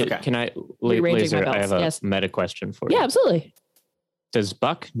was just Can I, rearranging Laser, my I have a belts. Yes. meta question for you. Yeah, absolutely. Does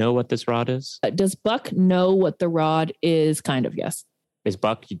Buck know what this rod is? Does Buck know what the rod is? Kind of, yes. Is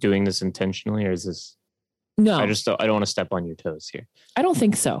Buck doing this intentionally, or is this? No, I don't want to step on your toes here. I don't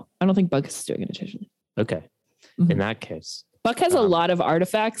think so. I don't think Buck is doing it intentionally. Okay. Mhm. In that case, Buck has a lot of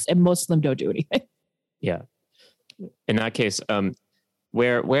artifacts, and most of them don't do anything. yeah. In that case,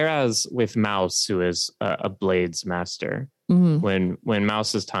 whereas with Mouse, who is a blades master, when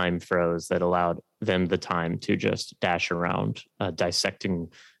Mouse's time froze, that allowed them the time to just dash around, dissecting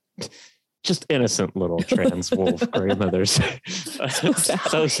just innocent little trans wolf grandmothers.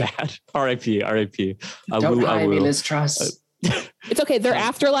 So sad. R.I.P. Don't hire me, Liz Truss. It's okay. Their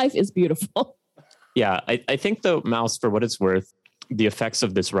afterlife is beautiful. Yeah, I think though, Mouse, for what it's worth, the effects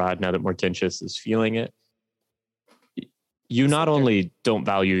of this rod, now that Mortentius is feeling it, you not only don't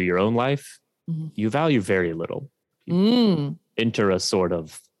value your own life, you value very little. You enter a sort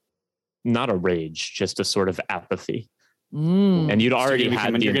of, not a rage, just a sort of apathy. And you'd already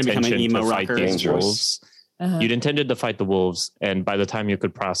had the intention to fight these wolves. You'd intended to fight the wolves, and by the time you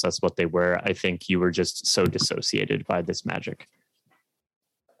could process what they were, I think you were just so dissociated by this magic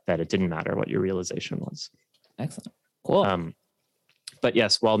that it didn't matter what your realization was. Excellent. Cool. But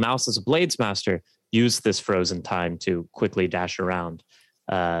yes, while Mouse as a blades master used this frozen time to quickly dash around,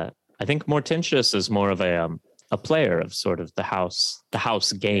 I think Mortentius is more of a player of sort of the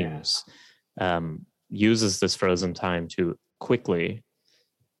house games. Uses this frozen time to quickly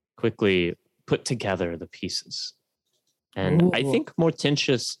put together the pieces. And I think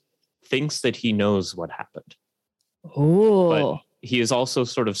Mortentius thinks that he knows what happened. But he is also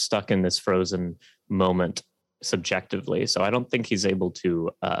sort of stuck in this frozen moment subjectively. So I don't think he's able to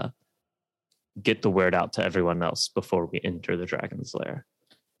get the word out to everyone else before we enter the dragon's lair.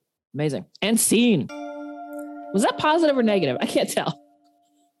 Amazing. And scene. Was that positive or negative? I can't tell.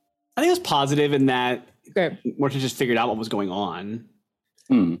 I think it was positive in that Great. Mortentius just figured out what was going on.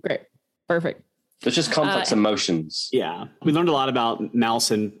 Great. Perfect. There's just complex emotions. Yeah. We learned a lot about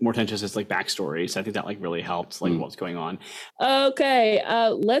Mouse and Mortentius's like backstory. So I think that like really helped like what's going on. Okay.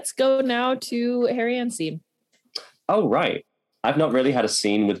 Let's go now to Harry and scene. Oh, right. I've not really had a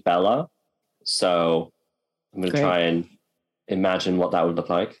scene with Bella. So I'm going to try and imagine what that would look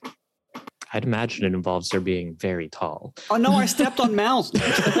like. I'd imagine it involves her being very tall. Oh no, I stepped on Mouse.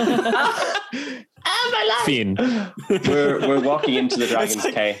 Fiend. We're walking into the dragon's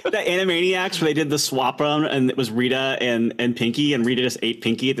cave. The Animaniacs where they did the swap run and it was Rita and Pinky, and Rita just ate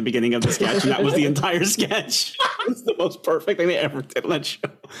Pinky at the beginning of the sketch, and that was the entire sketch. It's the most perfect thing they ever did on that show.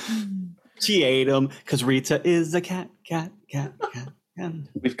 She ate him because Rita is a cat.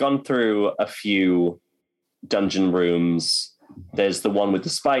 We've gone through a few dungeon rooms. There's the one with the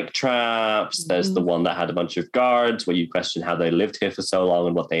spike traps. There's the one that had a bunch of guards where you question how they lived here for so long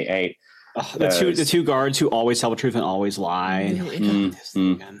and what they ate. The two guards who always tell the truth and always lie.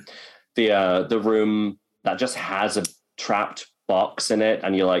 The room that just has a trapped box in it,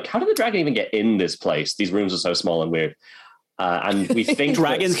 and you're like, how did the dragon even get in this place? These rooms are so small and weird. And we think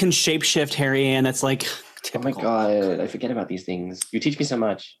dragons can shapeshift, Harry, and that's like typical. Oh my god, I forget about these things. You teach me so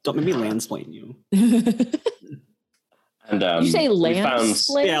much. Don't make me landsplain you. And Did you say land?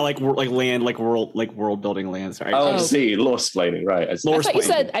 Yeah, like world building land. Sorry. Oh, see, lore-splaining, right?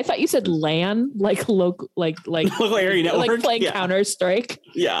 I thought you said land, like local, like local area network, like playing Counter Strike.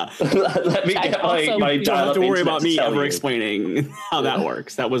 Yeah. Let me get my You don't have to worry about me ever you. explaining how that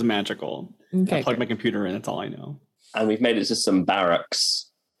works. That was magical. Okay, I plugged my computer in. That's all I know. And we've made it to some barracks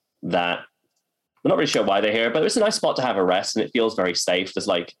that we're not really sure why they're here, but it's a nice spot to have a rest, and it feels very safe. It's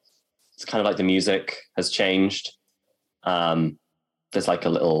kind of like the music has changed. There's like a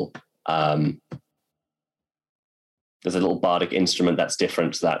little bardic instrument that's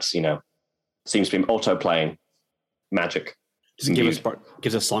different. That's seems to be auto playing magic. Just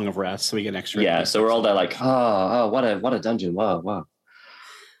gives us Song of Rest, so we get an extra. Yeah, so we're all there like, oh, what a dungeon! Wow.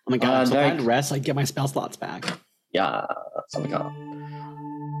 Oh my god! So if I like- had rest, I'd get my spell slots back. Yeah. Oh my god.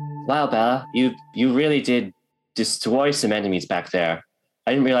 Wow, Bella, you really did destroy some enemies back there.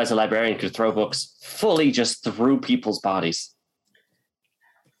 I didn't realize a librarian could throw books fully just through people's bodies.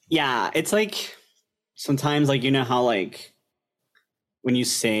 Yeah, it's like sometimes like you know how like when you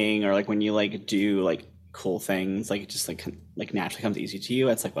sing or like when you like do like cool things, like it just like naturally comes easy to you.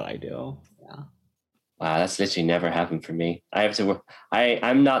 That's like what I do. Yeah. Wow, that's literally never happened for me. I have to work.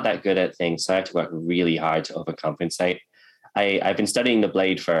 I'm not that good at things, so I have to work really hard to overcompensate. I've been studying the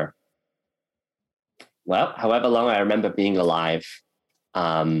blade for, well, however long I remember being alive.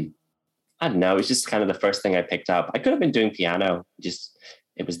 I don't know. It's just kind of the first thing I picked up. I could have been doing piano. Just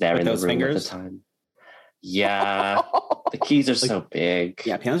it was there With in the those room fingers? at the time. Yeah, the keys are so big.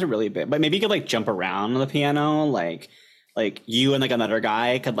 Yeah, pianos are really big. But maybe you could like jump around on the piano, like you and like another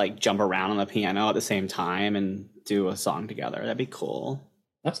guy could like jump around on the piano at the same time and do a song together. That'd be cool.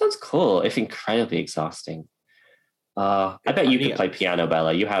 That sounds cool, if incredibly exhausting. I bet you could play piano,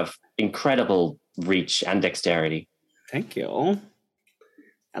 Bella. You have incredible reach and dexterity. Thank you.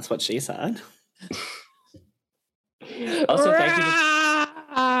 That's what she said. Also, thank you.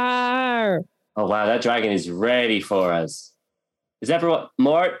 Rawr! Oh wow, that dragon is ready for us. Is everyone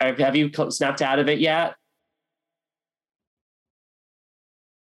Mort? Have you snapped out of it yet?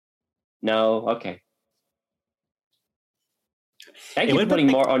 No. Okay. Thank you for putting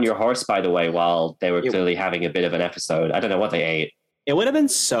Mort on your horse, by the way, while they were clearly having a bit of an episode. I don't know what they ate. It would have been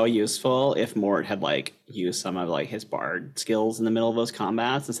so useful if Mort had like used some of like his bard skills in the middle of those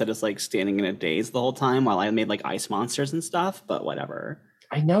combats instead of just like standing in a daze the whole time while I made like ice monsters and stuff. But whatever.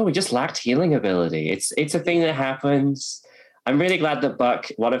 I know, we just lacked healing ability. It's a thing that happens. I'm really glad that Buck,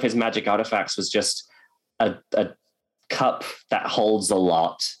 one of his magic artifacts was just a cup that holds a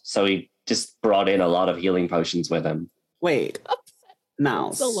lot. So he just brought in a lot of healing potions with him. Wait,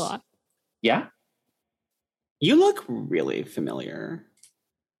 Mouse. It's a lot. Yeah, You look really familiar.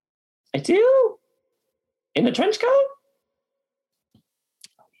 I do. In a trench coat?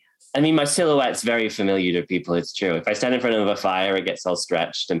 I mean, my silhouette's very familiar to people. It's true. If I stand in front of a fire, it gets all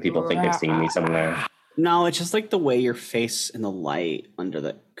stretched and people think they've seen me somewhere. No, it's just like the way your face in the light under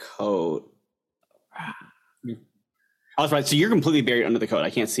the coat. I was right. So you're completely buried under the coat. I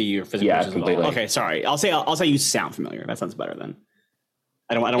can't see your physical Yeah, features at all. completely. Okay, sorry. I'll say you sound familiar. That sounds better then.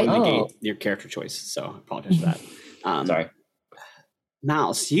 I don't want to negate your character choice, so I apologize for that. Sorry.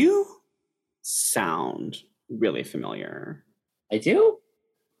 Mouse, you sound really familiar. I do?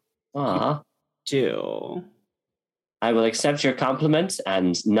 Aw. Do. I will accept your compliment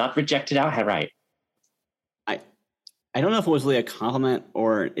and not reject it outright. I don't know if it was really a compliment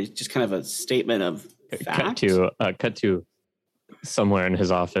or it's just kind of a statement of fact. Cut to somewhere in his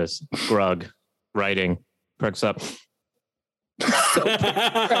office. Grug writing. Perks up.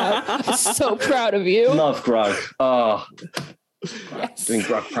 So proud of you. Love Grug. Oh, Yes. doing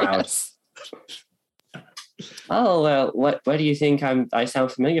Grug proud. Yes. Oh, well, where do you think I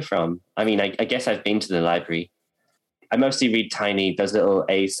sound familiar from? I mean, I guess I've been to the library. I mostly read those little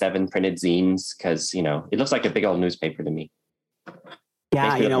A7 printed zines because, you know, it looks like a big old newspaper to me. Yeah,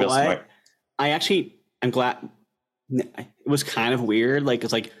 Makes me you know look what? real smart. I'm glad. It was kind of weird. Like,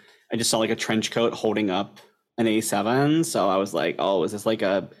 it's like I just saw like a trench coat holding up an A7. So I was like, oh, is this like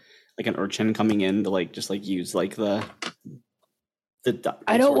an urchin coming in to like just like use like the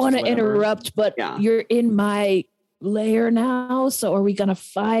I don't want to whatever. interrupt, but Yeah. you're in my lair now. So are we going to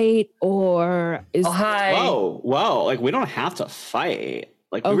fight or is Oh, hi. Whoa. Like, we don't have to fight.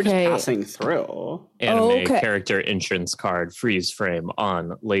 Like, we were just Okay. passing through. Anime okay. character entrance card, freeze frame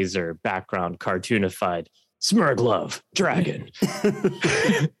on laser background, cartoonified. Smurglove, dragon.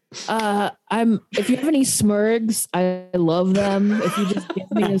 if you have any smurgs, I love them. If you just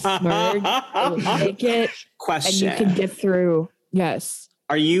give me a smurg, I will take it and Question. you can get through. Yes.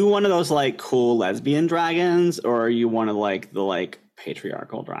 Are you one of those like cool lesbian dragons or are you one of like the like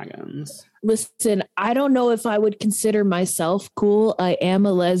patriarchal dragons? Listen, I don't know if I would consider myself cool. I am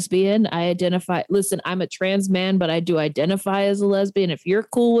a lesbian. I'm a trans man, but I do identify as a lesbian. If you're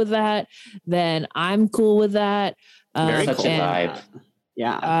cool with that, then I'm cool with that. Very Such cool. a and, vibe.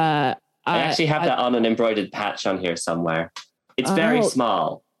 Yeah. I actually have that on an embroidered patch on here somewhere. It's very Oh.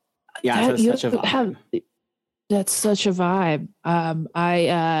 small. Yeah. that- It's you such a vibe. That's such a vibe.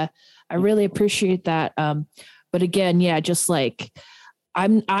 I really appreciate that. But again, yeah, just like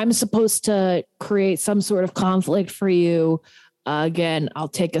I'm supposed to create some sort of conflict for you. Again, I'll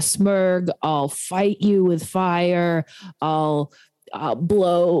take a smurg. I'll fight you with fire. I'll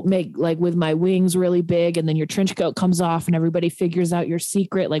make like with my wings really big, and then your trench coat comes off, and everybody figures out your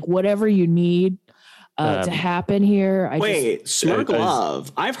secret. Like whatever you need, to happen here. Wait,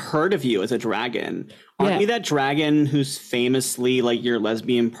 Smirglove, I've heard of you as a dragon. Aren't you that dragon who's famously like your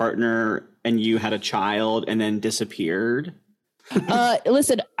lesbian partner and you had a child and then disappeared?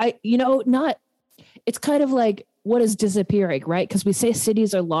 Listen, it's kind of like, what is disappearing, right? Because we say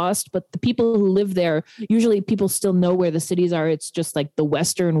cities are lost, but the people who live there, usually people still know where the cities are. It's just like the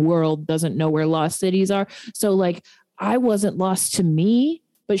Western world doesn't know where lost cities are. So like, I wasn't lost to me,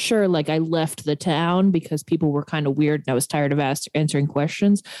 but sure, like I left the town because people were kind of weird and I was tired of answering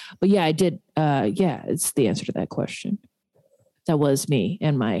questions. But yeah, I did. It's the answer to that question. That was me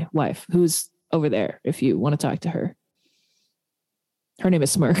and my wife, who's over there, if you want to talk to her. Her name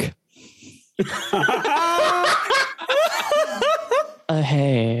is Smirk.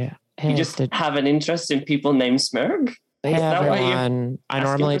 Hey. You just have an interest in people named Smirk? Hey everyone, I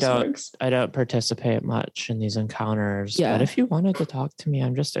normally don't participate much in these encounters, but if you wanted to talk to me,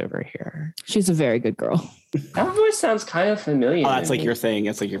 I'm just over here. She's a very good girl. That voice sounds kind of familiar. Oh, that's like your thing.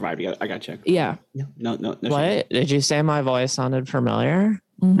 It's like your vibe. I got you. Yeah. No. What? Did you say my voice sounded familiar?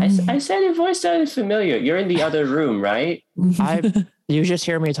 Mm-hmm. I said your voice sounded familiar. You're in the other room, right? You just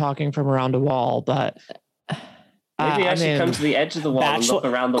hear me talking from around a wall, but... Maybe I should come to the edge of the wall and look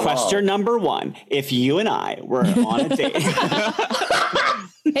around the wall. Question number 1. If you and I were on a date...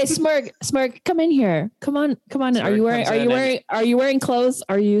 Hey, Smirk, come in here. Come on. Are you wearing clothes?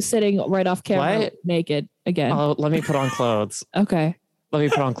 Are you sitting right off camera naked again? Oh, let me put on clothes. Okay. Let me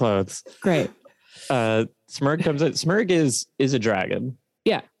put on clothes. Great. Smirk comes in. Smirk is a dragon.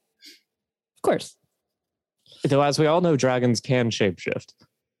 Yeah. Of course. Though, as we all know, dragons can shapeshift.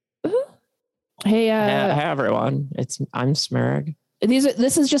 Hey, hey everyone! I'm Smirk.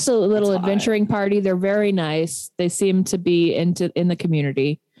 This is just a little adventuring party. They're very nice. They seem to be in the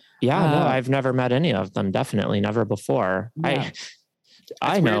community. Yeah, no, I've never met any of them. Definitely never before. Yeah.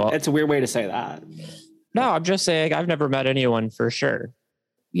 I know it's a weird way to say that. No, I'm just saying I've never met anyone for sure.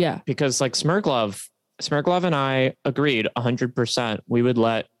 Yeah, because like Smirglove and I agreed 100%. We would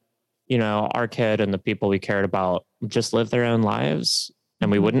let our kid and the people we cared about just live their own lives. And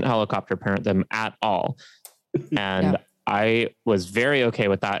we wouldn't helicopter parent them at all. And I was very okay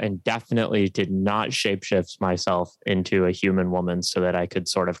with that and definitely did not shapeshift myself into a human woman so that I could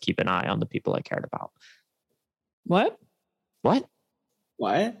sort of keep an eye on the people I cared about. What?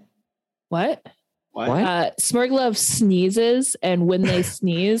 Smirglove sneezes, and when they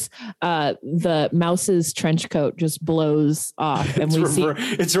sneeze, the mouse's trench coat just blows off. And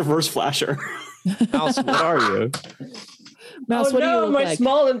it's reverse flasher. Mouse, what are you? Mouse, what do you look my like?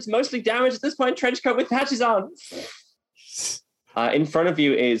 small and mostly damaged at this point trench coat with patches on. In front of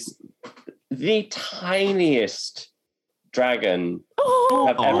you is the tiniest dragon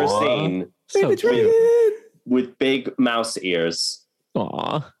I've ever seen. So cute. With big mouse ears.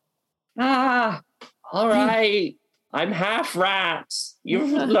 Aw. All right. I'm half rat.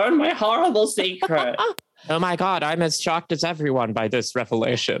 You've learned my horrible secret. Oh my God, I'm as shocked as everyone by this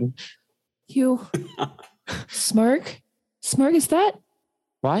revelation. You, Smirk, is that?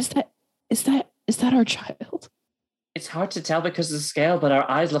 What? Is that our child? It's hard to tell because of the scale, but our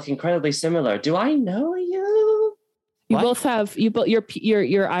eyes look incredibly similar. Do I know you? You both have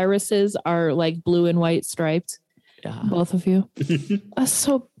your irises are like blue and white striped. Yeah. Both of you.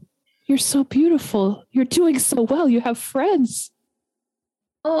 You're so beautiful. You're doing so well. You have friends.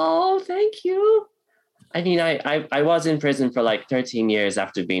 Oh, thank you. I mean, I was in prison for like 13 years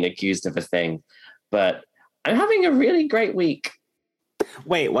after being accused of a thing, but I'm having a really great week.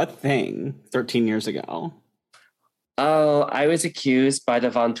 Wait, what thing? 13 years ago? Oh, I was accused by the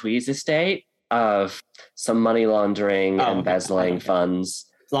Von Tweez estate of some money laundering, embezzling funds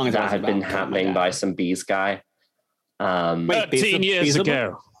as long as that had been happening by some bees guy. 13 years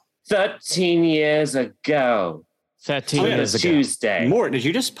ago. 13 years ago. 13 years ago. Tuesday. Mort, did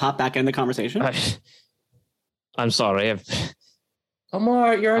you just pop back in the conversation? I'm sorry. Oh,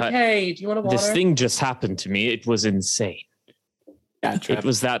 Mort, you're okay. Do you want to water? This thing just happened to me. It was insane. Yeah, it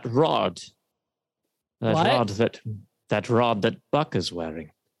was that rod. That rod that Buck is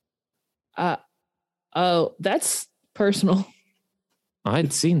wearing. Oh, that's personal.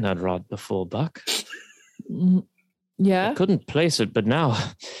 I'd seen that rod before, Buck. Yeah. I couldn't place it, but now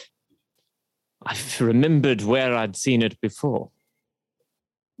I've remembered where I'd seen it before.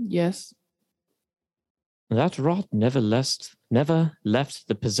 Yes. That rod never left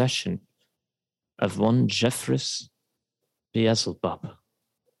the possession of one Jeffress Beelzebub.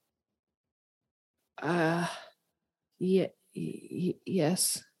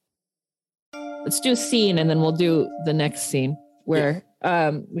 Yes. Let's do a scene and then we'll do the next scene where,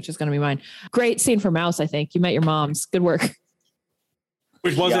 which is going to be mine. Great scene for Mouse, I think. You met your moms. Good work.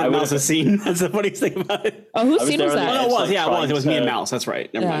 Which wasn't I would've- Mouse's scene. That's the funniest thing about it. Oh, whose I was scene there was on the that? Oh, no, it was. like, Yeah, it was. It was me and trying to- Mouse. That's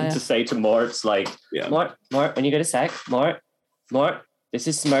right. Never Yeah, mind. yeah. To say to Mort, like, Yeah. Mort, when you get a sec, Mort, this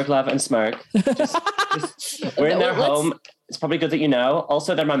is Smirk Love and Smirk. We're in their Let's- home. It's probably good that you know.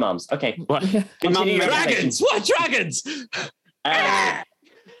 Also, they're my moms. Okay. What? Continue your Dragons! What dragons?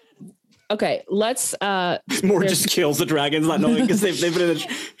 Okay, let's Mort just kills the dragons, not knowing because he's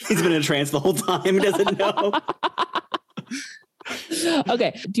been in a trance the whole time. He doesn't know.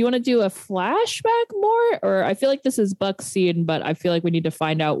 okay. Do you want to do a flashback more? Or I feel like this is Buck's scene, but I feel like we need to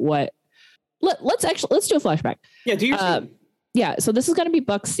find out what let's do a flashback. Yeah, do you? Yeah, so this is gonna be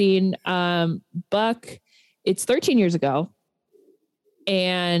Buck's scene. Buck, it's 13 years ago,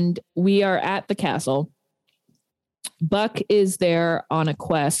 and we are at the castle. Buck is there on a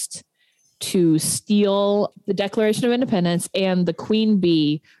quest to steal the Declaration of Independence and the Queen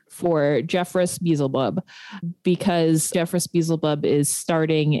Bee for Jeffress Beelzebub, because Jeffress Beelzebub is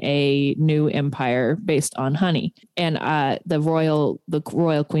starting a new empire based on honey, and the royal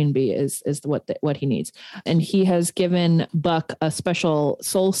Queen Bee is what he needs, and he has given Buck a special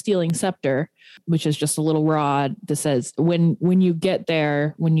soul stealing scepter, which is just a little rod that says when you get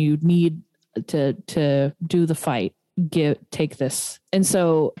there, when you need to do the fight, take this. And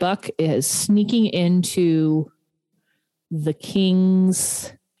so Buck is sneaking into the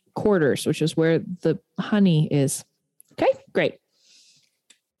king's quarters, which is where the honey is. Okay, great.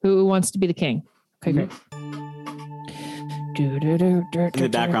 Who wants to be the king? Okay, great. In the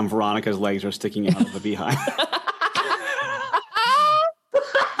background, Veronica's legs are sticking out of a beehive.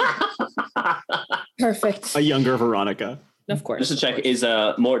 Perfect. A younger Veronica. Of course. Just to check, is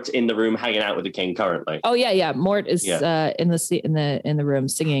Mort in the room hanging out with the king currently? Oh yeah. Mort is in the room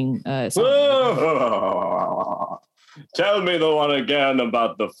singing. Whoa! Tell me the one again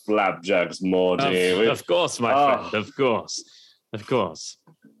about the flapjacks, Morty. Of course, my friend. Of course.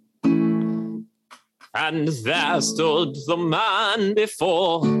 And there stood the man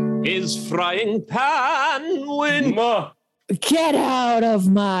before his frying pan when... Get out of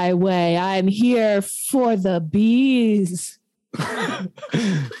my way. I'm here for the bees.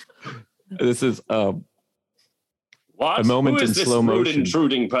 This is What? a moment Who is in this slow rude motion.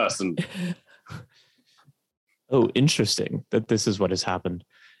 intruding person? Oh, interesting that this is what has happened.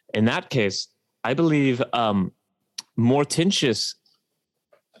 In that case, I believe Mortentius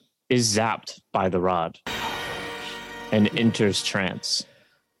is zapped by the rod and enters trance.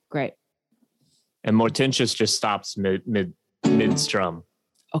 Great. And Mortentius just stops mid-strum.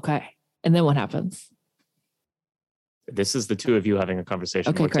 Okay. And then what happens? This is the two of you having a conversation.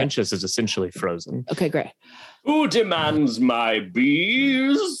 Okay, great. Mortentius is essentially frozen. Okay, great. Who demands my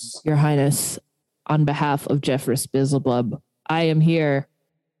bees? Your Highness, on behalf of Jeffress Beelzebub, I am here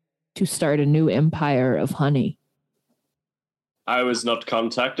to start a new empire of honey. I was not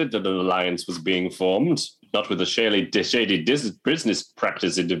contacted that an alliance was being formed, not with a shady business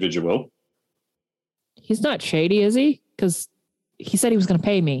practice individual. He's not shady, is he? Because he said he was going to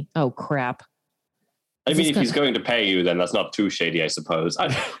pay me. Oh, crap. I Is mean, this if he's going to pay you, then that's not too shady, I suppose.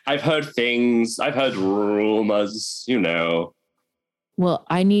 I've heard things. I've heard rumors, you know. Well,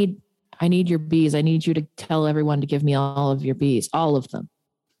 I need your bees. I need you to tell everyone to give me all of your bees, all of them,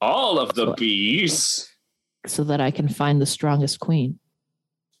 All of the bees. so that I can find the strongest queen.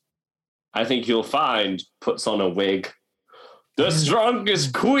 I think you'll find, puts on a wig, the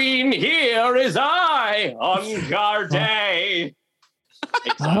strongest queen here is I on Garday.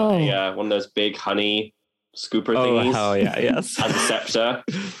 Takes out one of those big honey scooper thingies. Oh, yeah, yes. And the scepter.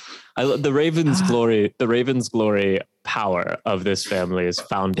 The Raven's glory. The Raven's glory power of this family is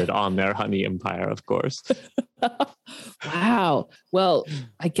founded on their honey empire, of course. Wow. Well,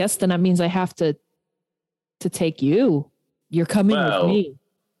 I guess then that means I have to take you. You're coming with me.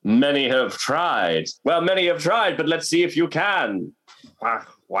 Many have tried. Well, many have tried, but let's see if you can. Wah,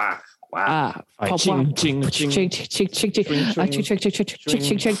 wah, wah. Ching, ching, ching.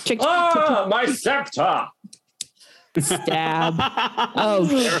 Ah, my scepter! Stab. Oh,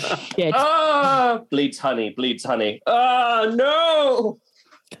 shit. Ah, bleeds honey. Ah, no!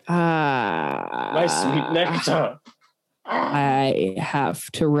 My sweet nectar. I have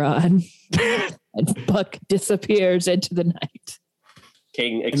to run. And Buck disappears into the night.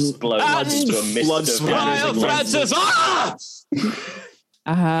 King explodes into a mist blood of splatters Francis!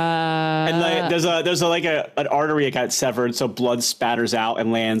 Ah! And there's an artery that got severed, so blood spatters out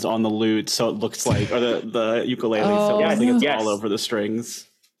and lands on the lute, so it looks like, or the ukulele, so it looks like it's all over the strings.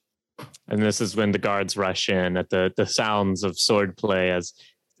 And this is when the guards rush in at the sounds of swordplay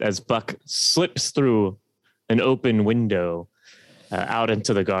as Buck slips through an open window out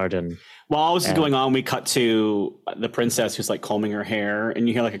into the garden. While all this is going on, we cut to the princess who's like combing her hair, and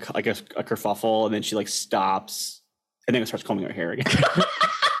you hear like a kerfuffle, and then she like stops, and then it starts combing her hair again.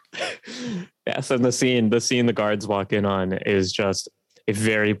 Yes, and the scene the guards walk in on is just a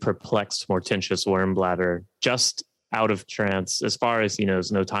very perplexed Mortentius Wormbladder, just out of trance. As far as he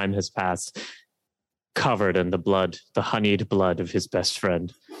knows, no time has passed, covered in the blood, the honeyed blood of his best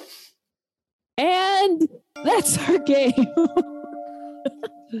friend. And that's our game.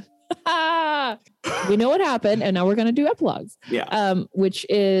 We know what happened, and now we're going to do epilogues. Yeah. Which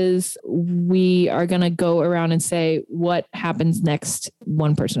is we are going to go around and say what happens next,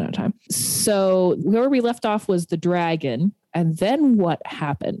 one person at a time. So where we left off was the dragon, and then what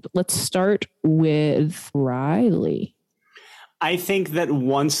happened? Let's start with Riley. I think that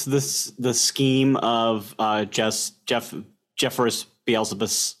once the scheme of Jeffers Beelzebub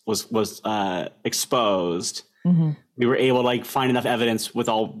was exposed, we were able to like find enough evidence with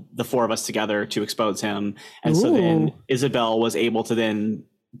all the four of us together to expose him, and so then Isabel was able to then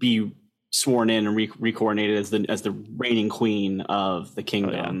be sworn in and recoordinated as the reigning queen of the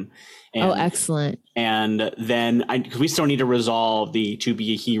kingdom. Excellent. And then because we still need to resolve to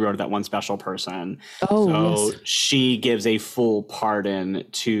be a hero to that one special person. So she gives a full pardon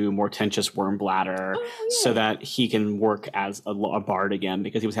to Mortentius Wormbladder so that he can work as a bard again,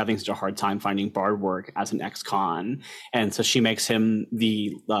 because he was having such a hard time finding bard work as an ex-con. And so she makes him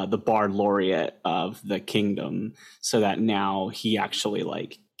the bard laureate of the kingdom, so that now he actually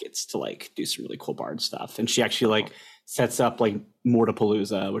like gets to like do some really cool bard stuff. And she actually like sets up like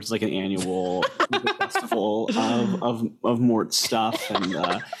Mortapalooza, which is like an annual festival of Mort stuff,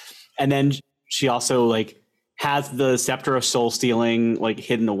 and then she also like has the Scepter of Soul Stealing like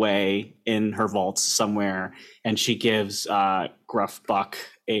hidden away in her vaults somewhere, and she gives Gruff Buck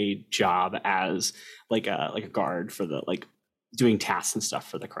a job as like a guard for the like doing tasks and stuff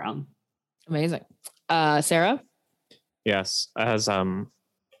for the crown. Amazing. Sarah? Yes, as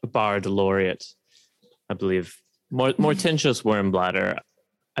Bard Laureate, I believe. Mortentius Wormbladder,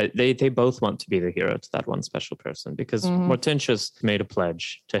 they both want to be the hero to that one special person, because Mortentius made a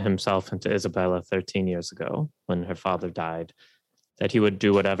pledge to himself and to Isabella 13 years ago when her father died that he would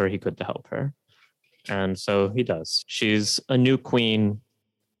do whatever he could to help her. And so he does. She's a new queen,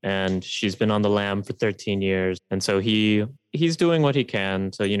 and she's been on the lam for 13 years. And so he's doing what he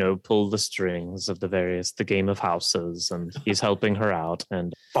can to, pull the strings of the game of houses, and he's helping her out.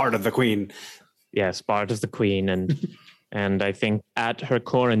 And Bard of the Queen. Yes, Bard of the Queen. And I think at her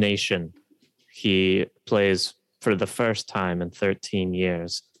coronation, he plays for the first time in 13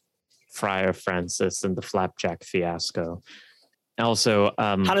 years, Friar Francis and the Flapjack Fiasco. Also,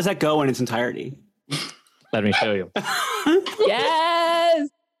 how does that go in its entirety? Let me show you. Yes!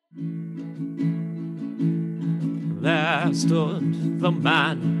 There stood the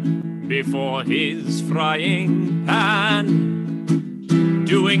man before his frying pan,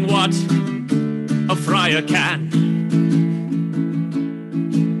 doing what a friar can.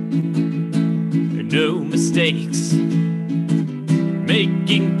 No mistakes,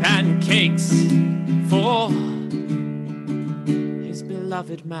 making pancakes for his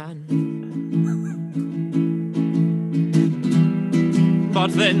beloved man.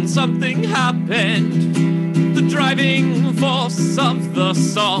 But then something happened, the driving force of the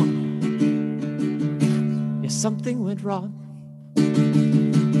song. Yes, something went wrong.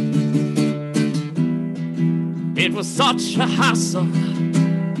 It was such a hassle.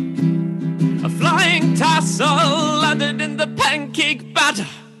 A flying tassel landed in the pancake batter,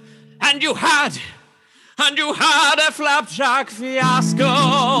 and you had a flapjack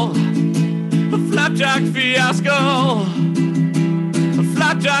fiasco. A flapjack fiasco. A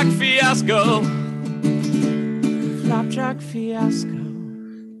flapjack fiasco. Flapjack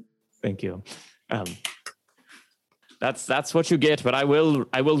fiasco. Thank you. That's what you get, but I will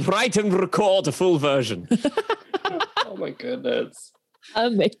write and record a full version. Oh my goodness.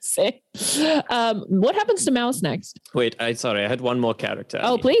 Amazing. What happens to Mouse next? Wait, I had one more character.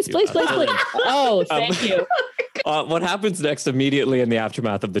 Oh, please. Oh, thank you. What happens next immediately in the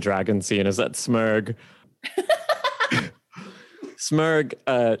aftermath of the dragon scene is that Smurg,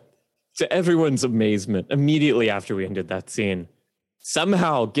 to everyone's amazement, immediately after we ended that scene,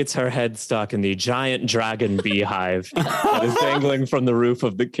 somehow gets her head stuck in the giant dragon beehive that is dangling from the roof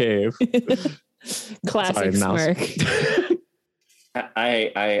of the cave. Classic Smirk.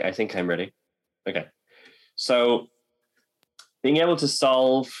 I think I'm ready. Okay. So being able to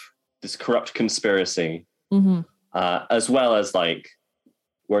solve this corrupt conspiracy, as well as like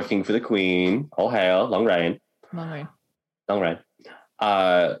working for the Queen, all hail, long reign. Long reign.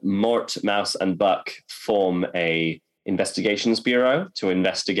 Mort, Mouse, and Buck form a investigations bureau to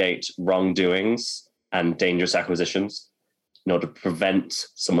investigate wrongdoings and dangerous acquisitions in order to prevent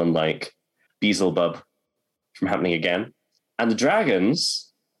someone like Beelzebub from happening again. And the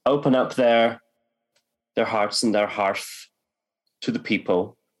dragons open up their hearts and their hearth to the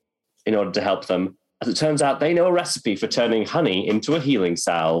people in order to help them. As it turns out, they know a recipe for turning honey into a healing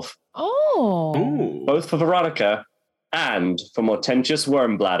salve, Oh. Ooh. both for Veronica and for Mortentius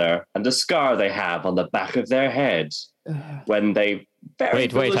Wormbladder and a scar they have on the back of their head when they very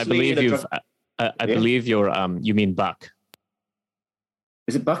Wait, I believe you've I believe you're you mean Buck.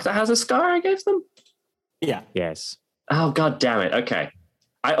 Is it Buck that has a scar I gave them? Yeah. Yes. Oh, god damn it. Okay.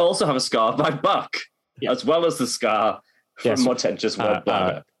 I also have a scar by Buck, as well as the scar from Yes. Mortentius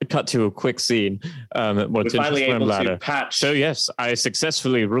Wormbladder. Cut to a quick scene. We're finally able to patch. So yes, I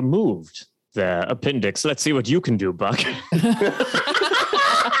successfully removed the appendix. Let's see what you can do, Buck.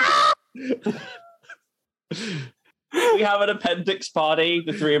 We have an appendix party.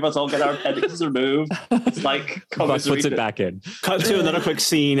 The three of us all get our appendixes removed. It's like Buck puts it back in. Cut to another quick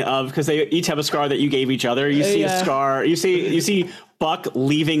scene of, because they each have a scar that you gave each other. You see a scar. You see Buck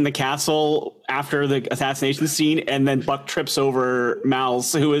leaving the castle after the assassination scene, and then Buck trips over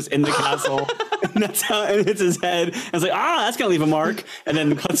Mouse, who is in the castle, and that's how it hits his head. And it's like, that's gonna leave a mark, and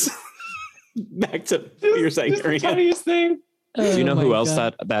then cuts back to what you're saying. It's the funniest thing. Do you know who my else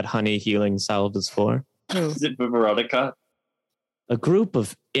God. that honey healing salve is for? Is it for Veronica? A group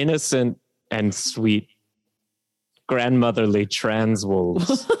of innocent and sweet grandmotherly trans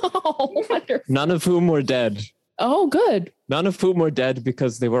wolves, Oh, wonderful. none of whom were dead. Oh, good. None of whom were dead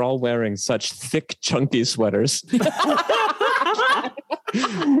because they were all wearing such thick, chunky sweaters.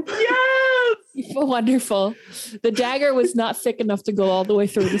 Wonderful. The dagger was not thick enough to go all the way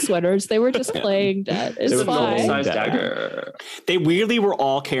through the sweaters. They were just playing dead. It's They were Normal fine. size Dagger. dagger. They weirdly were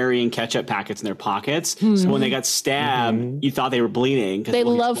all carrying ketchup packets in their pockets. So when they got stabbed, you thought they were bleeding. They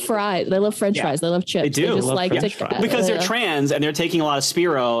love fries. They love French fries. They love chips. They do. They just Love like French to fries. because they're trans and they're taking a lot of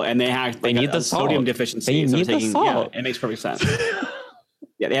Spiro and they have They need a the sodium salt. deficiency. They so need the taking, salt. Yeah, it makes perfect sense.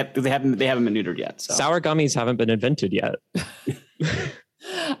 Yeah, they haven't been neutered yet. So. Sour gummies haven't been invented yet.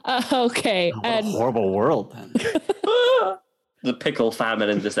 Okay. What a And horrible world. Then. The pickle famine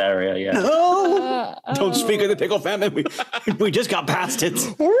in this area, yeah. Don't speak of the pickle famine. We just got past it.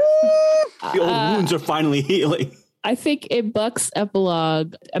 The old wounds are finally healing. I think in Buck's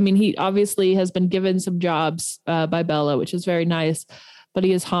epilogue, I mean, he obviously has been given some jobs by Bella, which is very nice, but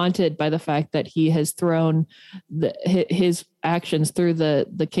he is haunted by the fact that he has thrown his actions through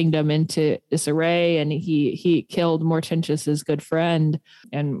the kingdom into disarray, and he killed Mortentius's good friend,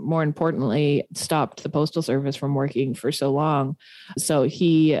 and more importantly, stopped the postal service from working for so long. So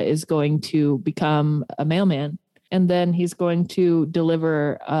he is going to become a mailman. And then he's going to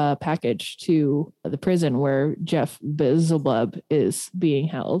deliver a package to the prison where Jeff Beelzebub is being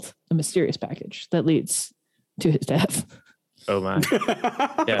held, a mysterious package that leads to his death. Oh my.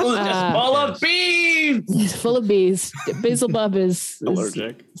 Yeah. Just full of bees. He's full of bees. Beelzebub is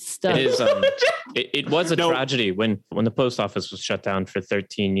Allergic. stuck. It is. It was a No. tragedy when the post office was shut down for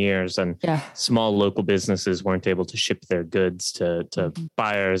 13 years, and Yeah. small local businesses weren't able to ship their goods to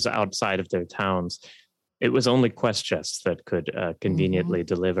buyers outside of their towns. It was only Quest Chest that could conveniently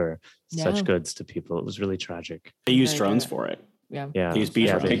deliver Yeah. such goods to people. It was really tragic. They use Very drones good. for it. Yeah. Yeah, They use bee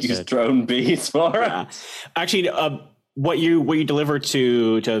yeah, drones. They they use did. drone bees for it. Yeah. Actually, what you deliver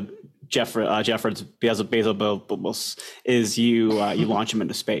to Jeffrey's Bezos is you launch him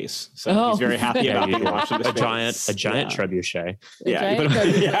into space. So he's very happy Yeah, about being launched into a space. giant trebuchet. Yeah, Giant you put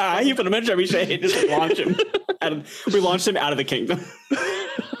him, trebuchet. yeah, you put him in a trebuchet. Just launch him. We launched him out of the kingdom.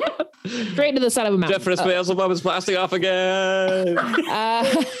 Straight to the side of a mountain. Jeffrey Beelzebub is blasting off again.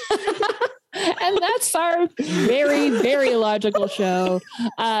 And that's our very, very logical show.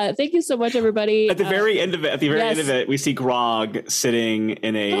 Thank you so much, everybody. At the very end of it, we see Grog sitting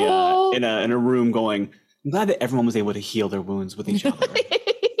in a in a room, going, "I'm glad that everyone was able to heal their wounds with each other."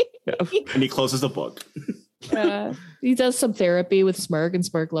 And he closes the book. He does some therapy with Smirk and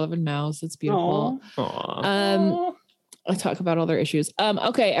Smirk love and mouse. It's beautiful. Aw. I talk about all their issues.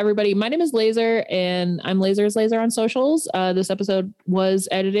 Okay, everybody. My name is Laser, and I'm Laser's Laser on socials. This episode was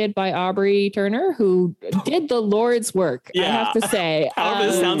edited by Aubrey Turner, who did the Lord's work. I Yeah. have to say. However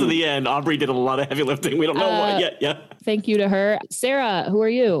this sounds at the end, Aubrey did a lot of heavy lifting. We don't know what yet. Yeah. Thank you to her. Sarah, who are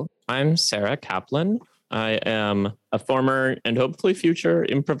you? I'm Sarah Kaplan. I am a former and hopefully future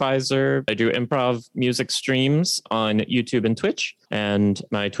improviser. I do improv music streams on YouTube and Twitch. And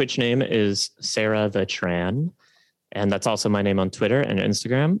my Twitch name is Sarah the Tran. And that's also my name on Twitter and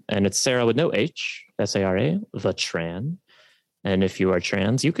Instagram. And it's Sarah with no H, Sara, the Tran. And if you are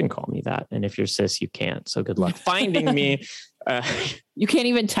trans, you can call me that. And if you're cis, you can't. So good luck finding me. You can't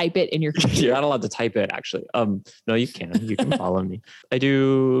even type it in your computer. You're not allowed to type it, actually. No, you can. You can follow me. I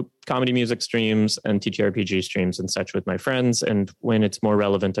do comedy music streams and TTRPG streams and such with my friends. And when it's more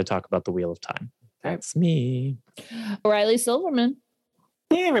relevant, I talk about the Wheel of Time. That's me. Riley Silverman.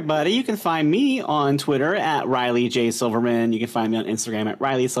 Hey everybody, you can find me on Twitter at Riley J. Silverman. You can find me on Instagram at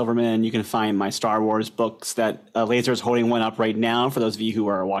Riley Silverman. You can find my Star Wars books that Laser is holding one up right now. For those of you who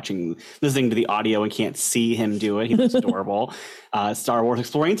are listening to the audio and can't see him do it, he looks adorable. Star Wars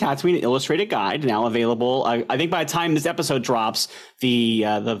Exploring Tatooine Illustrated Guide, now available. I think by the time this episode drops,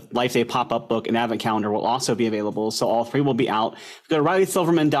 the Life Day pop-up book and Advent calendar will also be available. So all three will be out. Go to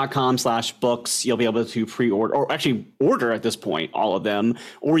RileySilverman.com/books. You'll be able to pre-order, or actually order at this point, all of them.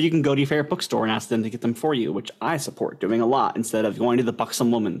 Or you can go to your favorite bookstore and ask them to get them for you, which I support doing a lot instead of going to the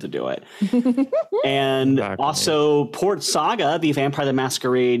buxom woman to do it. And also Port Saga, the Vampire the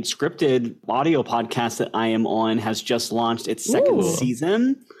Masquerade scripted audio podcast that I am on, has just launched its second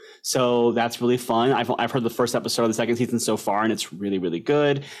season. So that's really fun. I've heard the first episode of the second season so far, and it's really, really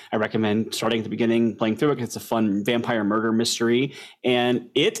good. I recommend starting at the beginning, playing through it, because it's a fun vampire murder mystery.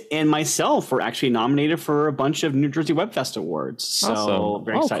 And it and myself were actually nominated for a bunch of New Jersey Web Fest awards. So awesome.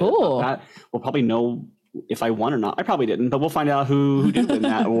 Very excited about that. We'll probably know if I won or not. I probably didn't, but we'll find out who did win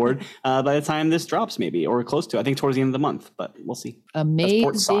that award by the time this drops, maybe, or close to. I think towards the end of the month, but we'll see.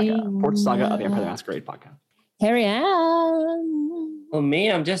 Amazing. That's Port Saga of Vampire the Masquerade podcast. Harry Ann. Well,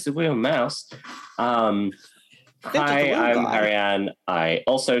 me, I'm just a real mouse. Hi, I'm Ariane. I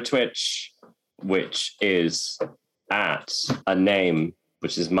also Twitch, which is at a name,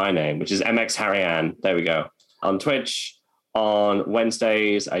 which is my name, which is MX Harian. There we go. On Twitch, on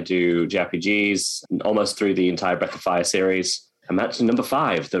Wednesdays, I do JRPGs, almost through the entire Breath of Fire series. I'm actually number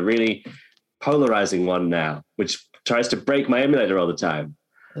 5, the really polarizing one now, which tries to break my emulator all the time.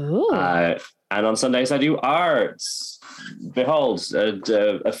 Ooh. And on Sundays, I do arts. Behold,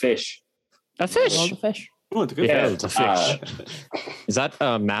 a fish. A fish? Behold a fish. Oh, it's a good Yeah, It's a fish. Is that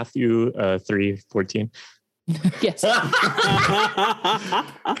Matthew 3:14? Yes.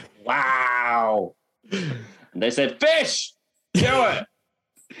 Wow. And they said, fish, do it.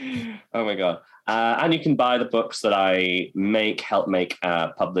 Oh, my God. And you can buy the books that I help make,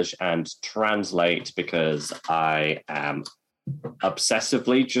 publish, and translate, because I am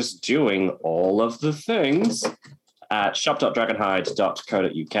obsessively just doing all of the things at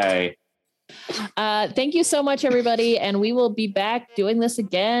shop.dragonhide.co.uk. Thank you so much, everybody, and we will be back doing this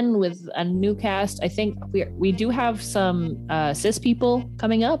again with a new cast. I think we do have some cis people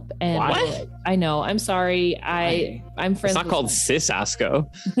coming up, and What? I know. I'm sorry. I'm friends. It's not called Cis Asco.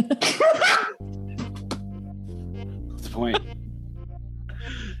 That's the point.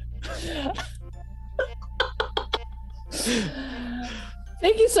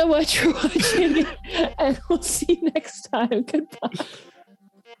 Thank you so much for watching, and we'll see you next time. Goodbye.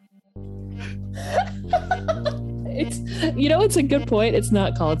 It's a good point. It's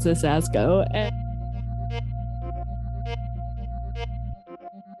not called Cis Asco.